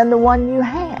than the one you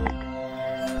had.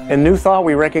 In New Thought,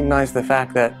 we recognize the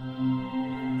fact that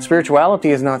spirituality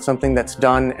is not something that's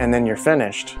done and then you're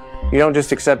finished. You don't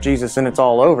just accept Jesus and it's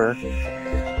all over.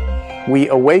 We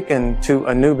awaken to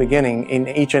a new beginning in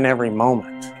each and every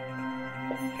moment.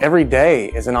 Every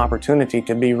day is an opportunity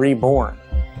to be reborn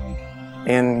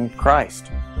in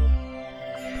Christ.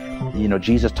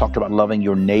 Jesus talked about loving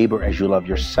your neighbor as you love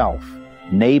yourself.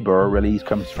 Neighbor really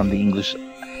comes from the English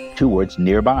two words,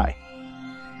 nearby.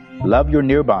 Love your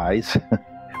nearbys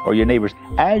or your neighbors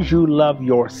as you love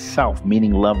yourself,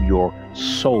 meaning love your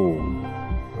soul,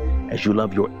 as you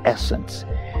love your essence.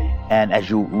 And as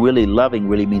you really loving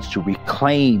really means to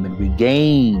reclaim and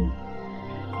regain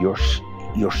your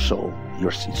soul.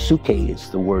 Your suke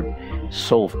is the word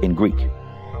soul in Greek.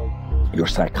 Your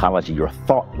psychology, your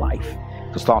thought life.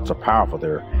 Because thoughts are powerful,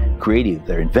 they're creative,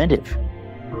 they're inventive.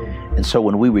 And so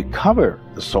when we recover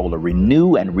the soul or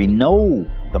renew and reknow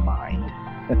the mind,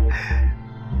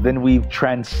 then we've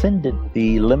transcended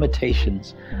the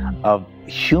limitations of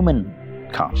human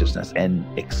consciousness and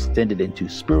extended into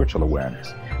spiritual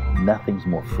awareness. Nothing's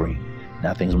more free,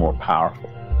 nothing's more powerful.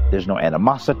 There's no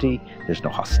animosity, there's no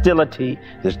hostility,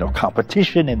 there's no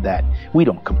competition in that. We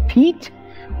don't compete,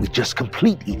 we just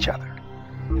complete each other.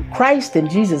 Christ and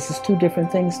Jesus is two different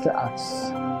things to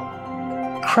us.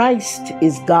 Christ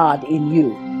is God in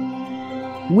you.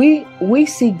 We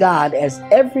see God as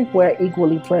everywhere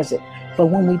equally present. But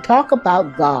when we talk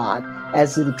about God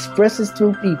as it expresses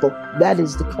through people, that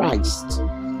is the Christ.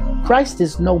 Christ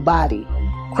is nobody.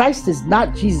 Christ is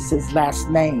not Jesus' last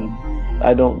name.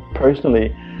 I don't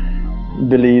personally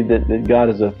believe that God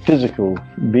is a physical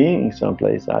being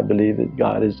someplace. I believe that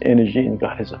God is energy and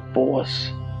God is a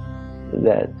force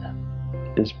that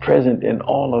is present in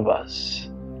all of us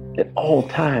at all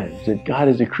times. That God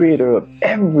is the creator of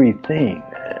everything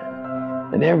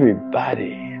and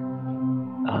everybody.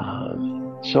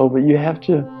 But you have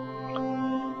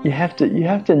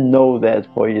to know that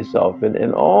for yourself,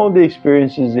 and all the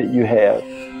experiences that you have,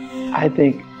 I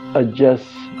think, are just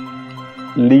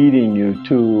leading you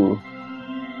to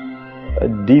a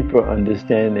deeper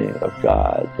understanding of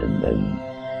God and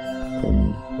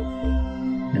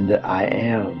that I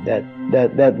am,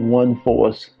 that one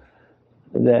force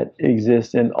that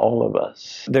exists in all of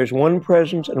us. There's one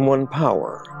presence and one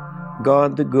power,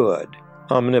 God the good,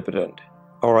 omnipotent.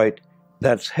 All right,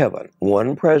 that's heaven.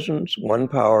 One presence, one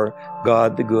power,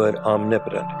 God the good,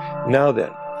 omnipotent. Now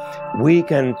then, we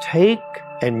can take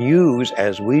and use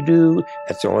as we do.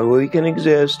 That's the only way we can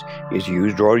exist, is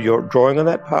use drawing on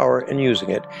that power and using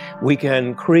it. We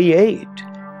can create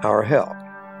our help.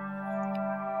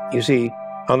 You see,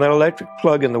 on that electric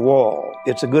plug in the wall,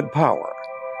 it's a good power,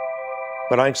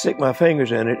 but I can stick my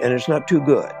fingers in it and it's not too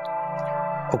good.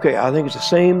 Okay, I think it's the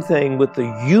same thing with the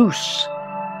use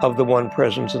of the one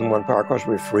presence and one power, because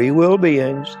we're free will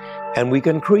beings and we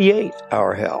can create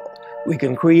our hell. We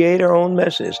can create our own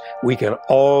messes. We can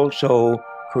also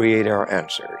create our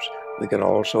answers. We can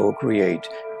also create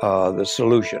the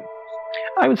solution.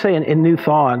 I would say in New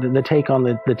Thought, the take on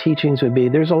the teachings would be,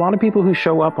 there's a lot of people who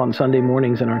show up on Sunday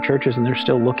mornings in our churches and they're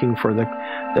still looking for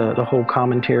the whole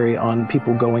commentary on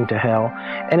people going to hell.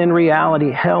 And in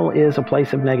reality, hell is a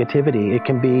place of negativity. It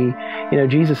can be,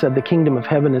 Jesus said the kingdom of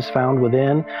heaven is found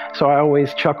within. So I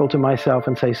always chuckle to myself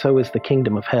and say, so is the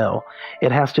kingdom of hell.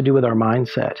 It has to do with our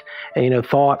mindset. And,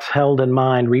 thoughts held in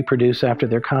mind reproduce after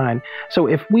their kind. So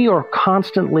if we are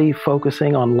constantly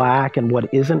focusing on lack and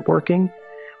what isn't working,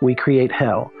 we create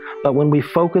hell. But when we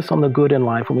focus on the good in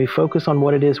life, when we focus on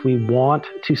what it is we want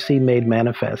to see made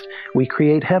manifest, we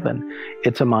create heaven.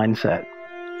 It's a mindset.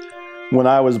 When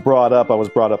I was brought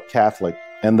up Catholic,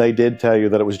 and they did tell you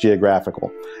that it was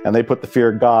geographical. And they put the fear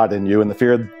of God in you and the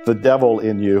fear of the devil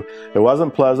in you. It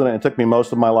wasn't pleasant, and it took me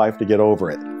most of my life to get over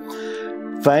it.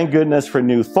 Thank goodness for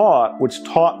New Thought, which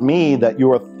taught me that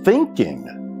your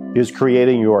thinking is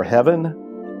creating your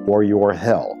heaven or your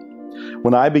hell.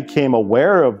 When I became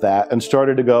aware of that and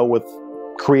started to go with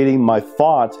creating my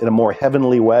thoughts in a more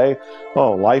heavenly way,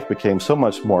 life became so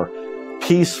much more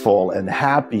peaceful and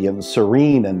happy and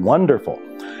serene and wonderful.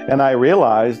 And I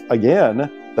realized, again,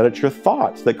 that it's your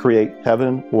thoughts that create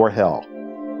heaven or hell.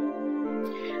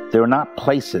 They're not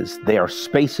places, they are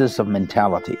spaces of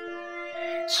mentality.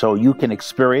 So you can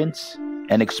experience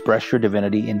and express your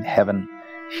divinity in heaven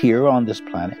here on this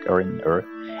planet or in earth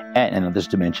and in this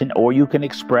dimension, or you can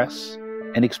express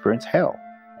and experience hell.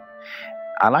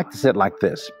 I like to say it like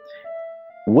this.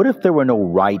 What if there were no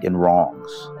right and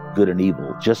wrongs, good and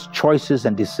evil, just choices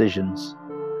and decisions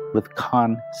with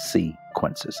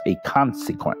consequences? A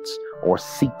consequence or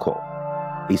sequel.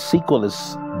 A sequel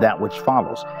is that which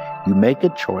follows. You make a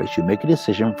choice, you make a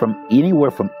decision from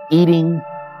anywhere from eating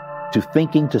to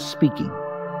thinking to speaking.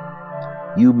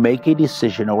 You make a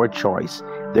decision or a choice.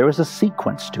 There is a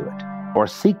sequence to it or a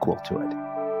sequel to it.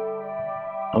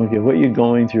 Okay, what you're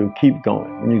going through, keep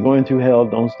going. When you're going through hell,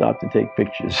 don't stop to take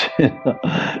pictures.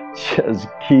 Just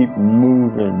keep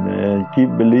moving, man.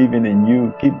 Keep believing in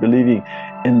you. Keep believing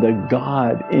in the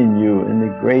God in you, in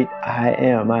the great I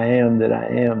am that I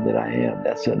am, that I am.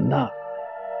 That's enough.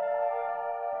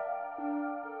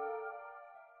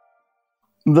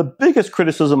 The biggest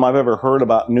criticism I've ever heard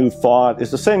about New Thought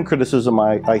is the same criticism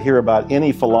I hear about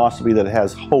any philosophy that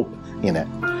has hope in it.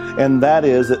 And that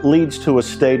is, it leads to a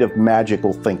state of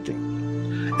magical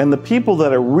thinking. And the people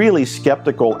that are really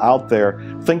skeptical out there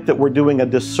think that we're doing a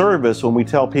disservice when we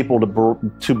tell people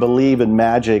to believe in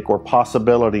magic or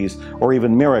possibilities or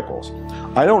even miracles.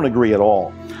 I don't agree at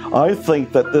all. I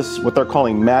think that this, what they're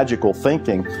calling magical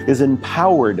thinking, is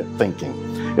empowered thinking.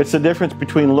 It's the difference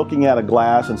between looking at a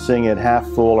glass and seeing it half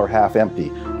full or half empty.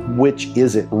 Which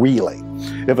is it really?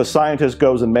 If a scientist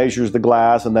goes and measures the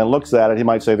glass and then looks at it, he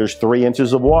might say there's 3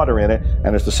 inches of water in it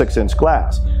and it's a 6-inch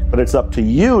glass. But it's up to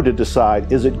you to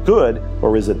decide, is it good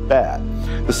or is it bad?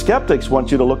 The skeptics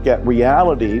want you to look at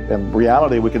reality, and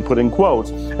reality we can put in quotes,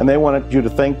 and they want you to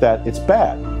think that it's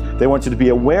bad. They want you to be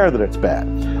aware that it's bad.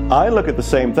 I look at the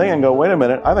same thing and go, wait a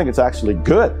minute, I think it's actually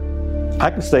good. I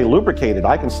can stay lubricated,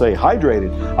 I can stay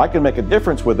hydrated, I can make a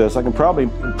difference with this, I can probably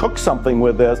cook something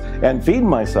with this and feed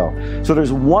myself. So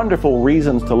there's wonderful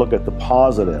reasons to look at the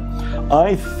positive.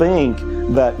 I think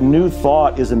that New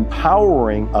Thought is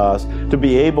empowering us to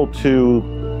be able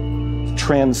to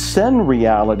transcend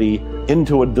reality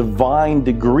into a divine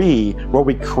degree where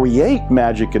we create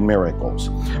magic and miracles.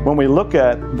 When we look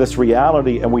at this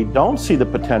reality and we don't see the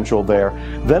potential there,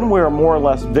 then we're more or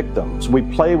less victims. We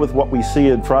play with what we see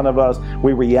in front of us,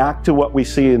 we react to what we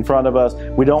see in front of us,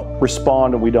 we don't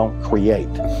respond and we don't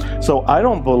create. So I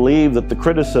don't believe that the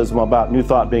criticism about New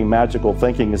Thought being magical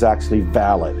thinking is actually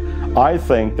valid. I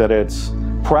think that it's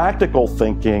practical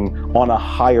thinking on a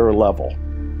higher level.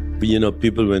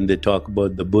 People, when they talk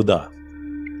about the Buddha,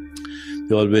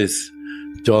 they always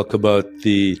talk about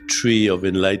the tree of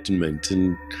enlightenment.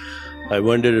 And I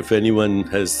wonder if anyone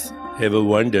has ever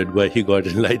wondered why he got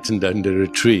enlightened under a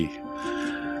tree.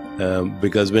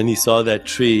 Because when he saw that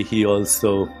tree, he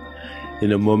also,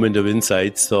 in a moment of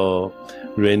insight, saw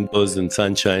rainbows and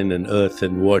sunshine and earth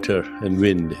and water and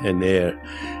wind and air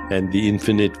and the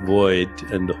infinite void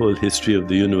and the whole history of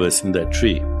the universe in that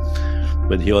tree.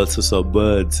 But he also saw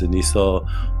birds, and he saw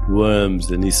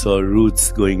worms, and he saw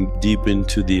roots going deep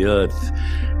into the earth,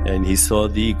 and he saw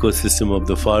the ecosystem of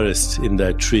the forest in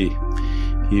that tree.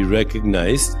 He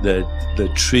recognized that the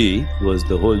tree was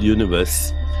the whole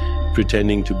universe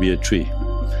pretending to be a tree.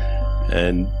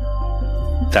 And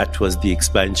that was the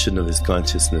expansion of his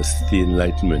consciousness, the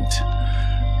enlightenment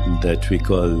that we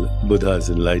call Buddha's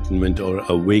enlightenment or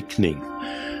awakening,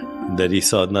 that he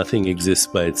saw nothing exists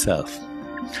by itself.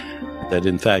 That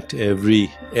in fact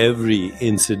every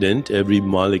incident, every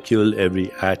molecule,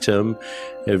 every atom,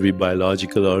 every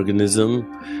biological organism,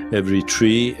 every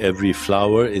tree, every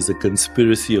flower is a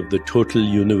conspiracy of the total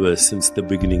universe since the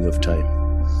beginning of time.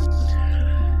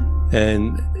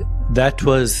 And that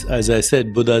was, as I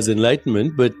said, Buddha's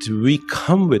enlightenment, but we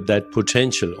come with that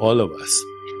potential, all of us.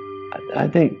 I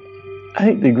think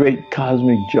the great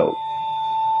cosmic joke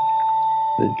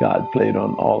that God played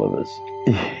on all of us,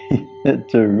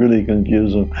 to really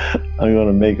confuse them, I'm going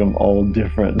to make them all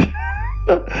different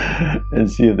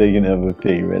and see if they can ever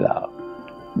figure it out.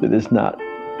 That it's not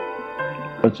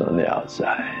what's on the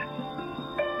outside,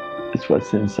 it's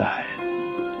what's inside.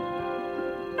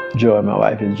 Joy, my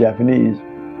wife, is Japanese.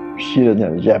 She doesn't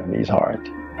have a Japanese heart.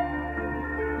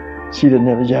 She doesn't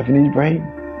have a Japanese brain.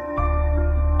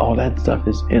 All that stuff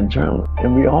is internal.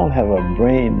 And we all have a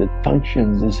brain that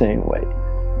functions the same way.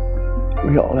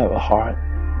 We all have a heart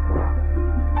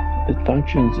that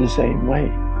functions the same way.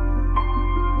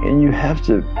 And you have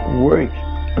to work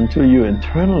until you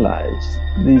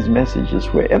internalize these messages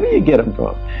wherever you get them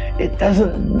from. It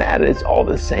doesn't matter. It's all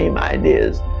the same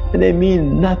ideas. And they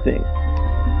mean nothing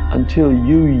until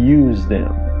you use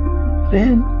them.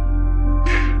 Then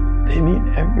they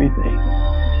mean everything.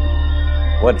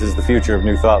 What does the future of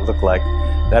New Thought look like?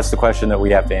 That's the question that we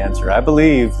have to answer. I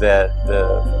believe that,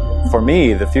 for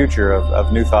me, the future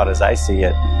of New Thought as I see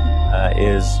it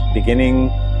is beginning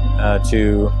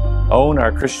to own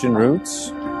our Christian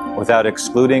roots without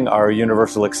excluding our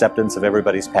universal acceptance of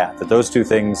everybody's path. That those two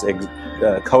things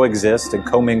coexist and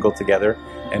commingle together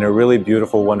in a really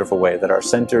beautiful, wonderful way. That our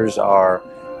centers are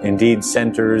indeed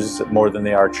centers more than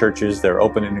they are churches. They're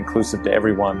open and inclusive to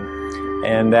everyone.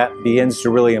 And that begins to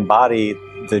really embody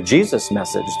the Jesus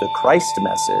message, the Christ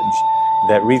message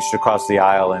that reached across the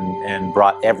aisle and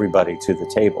brought everybody to the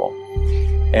table.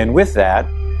 And with that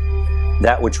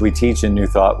which we teach in New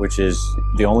Thought, which is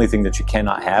the only thing that you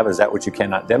cannot have, is that which you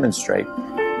cannot demonstrate.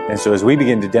 And so as we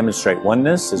begin to demonstrate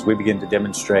oneness, as we begin to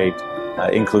demonstrate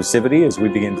inclusivity, as we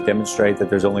begin to demonstrate that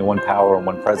there's only one power and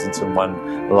one presence and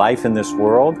one life in this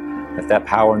world, if that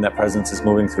power and that presence is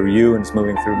moving through you and it's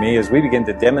moving through me, as we begin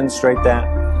to demonstrate that,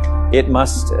 it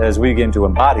must, as we begin to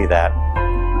embody that,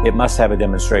 it must have a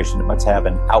demonstration, it must have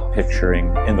an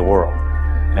outpicturing in the world.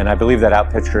 And I believe that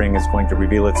outpicturing is going to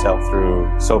reveal itself through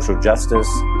social justice,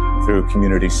 through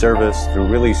community service, through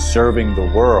really serving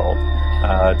the world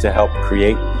to help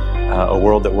create a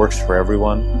world that works for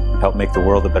everyone, help make the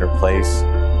world a better place,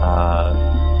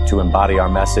 to embody our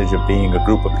message of being a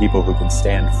group of people who can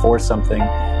stand for something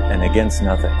and against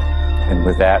nothing. And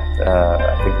with that,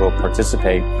 I think we'll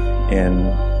participate in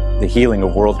the healing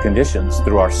of world conditions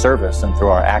through our service and through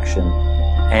our action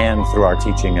and through our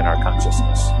teaching and our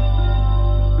consciousness.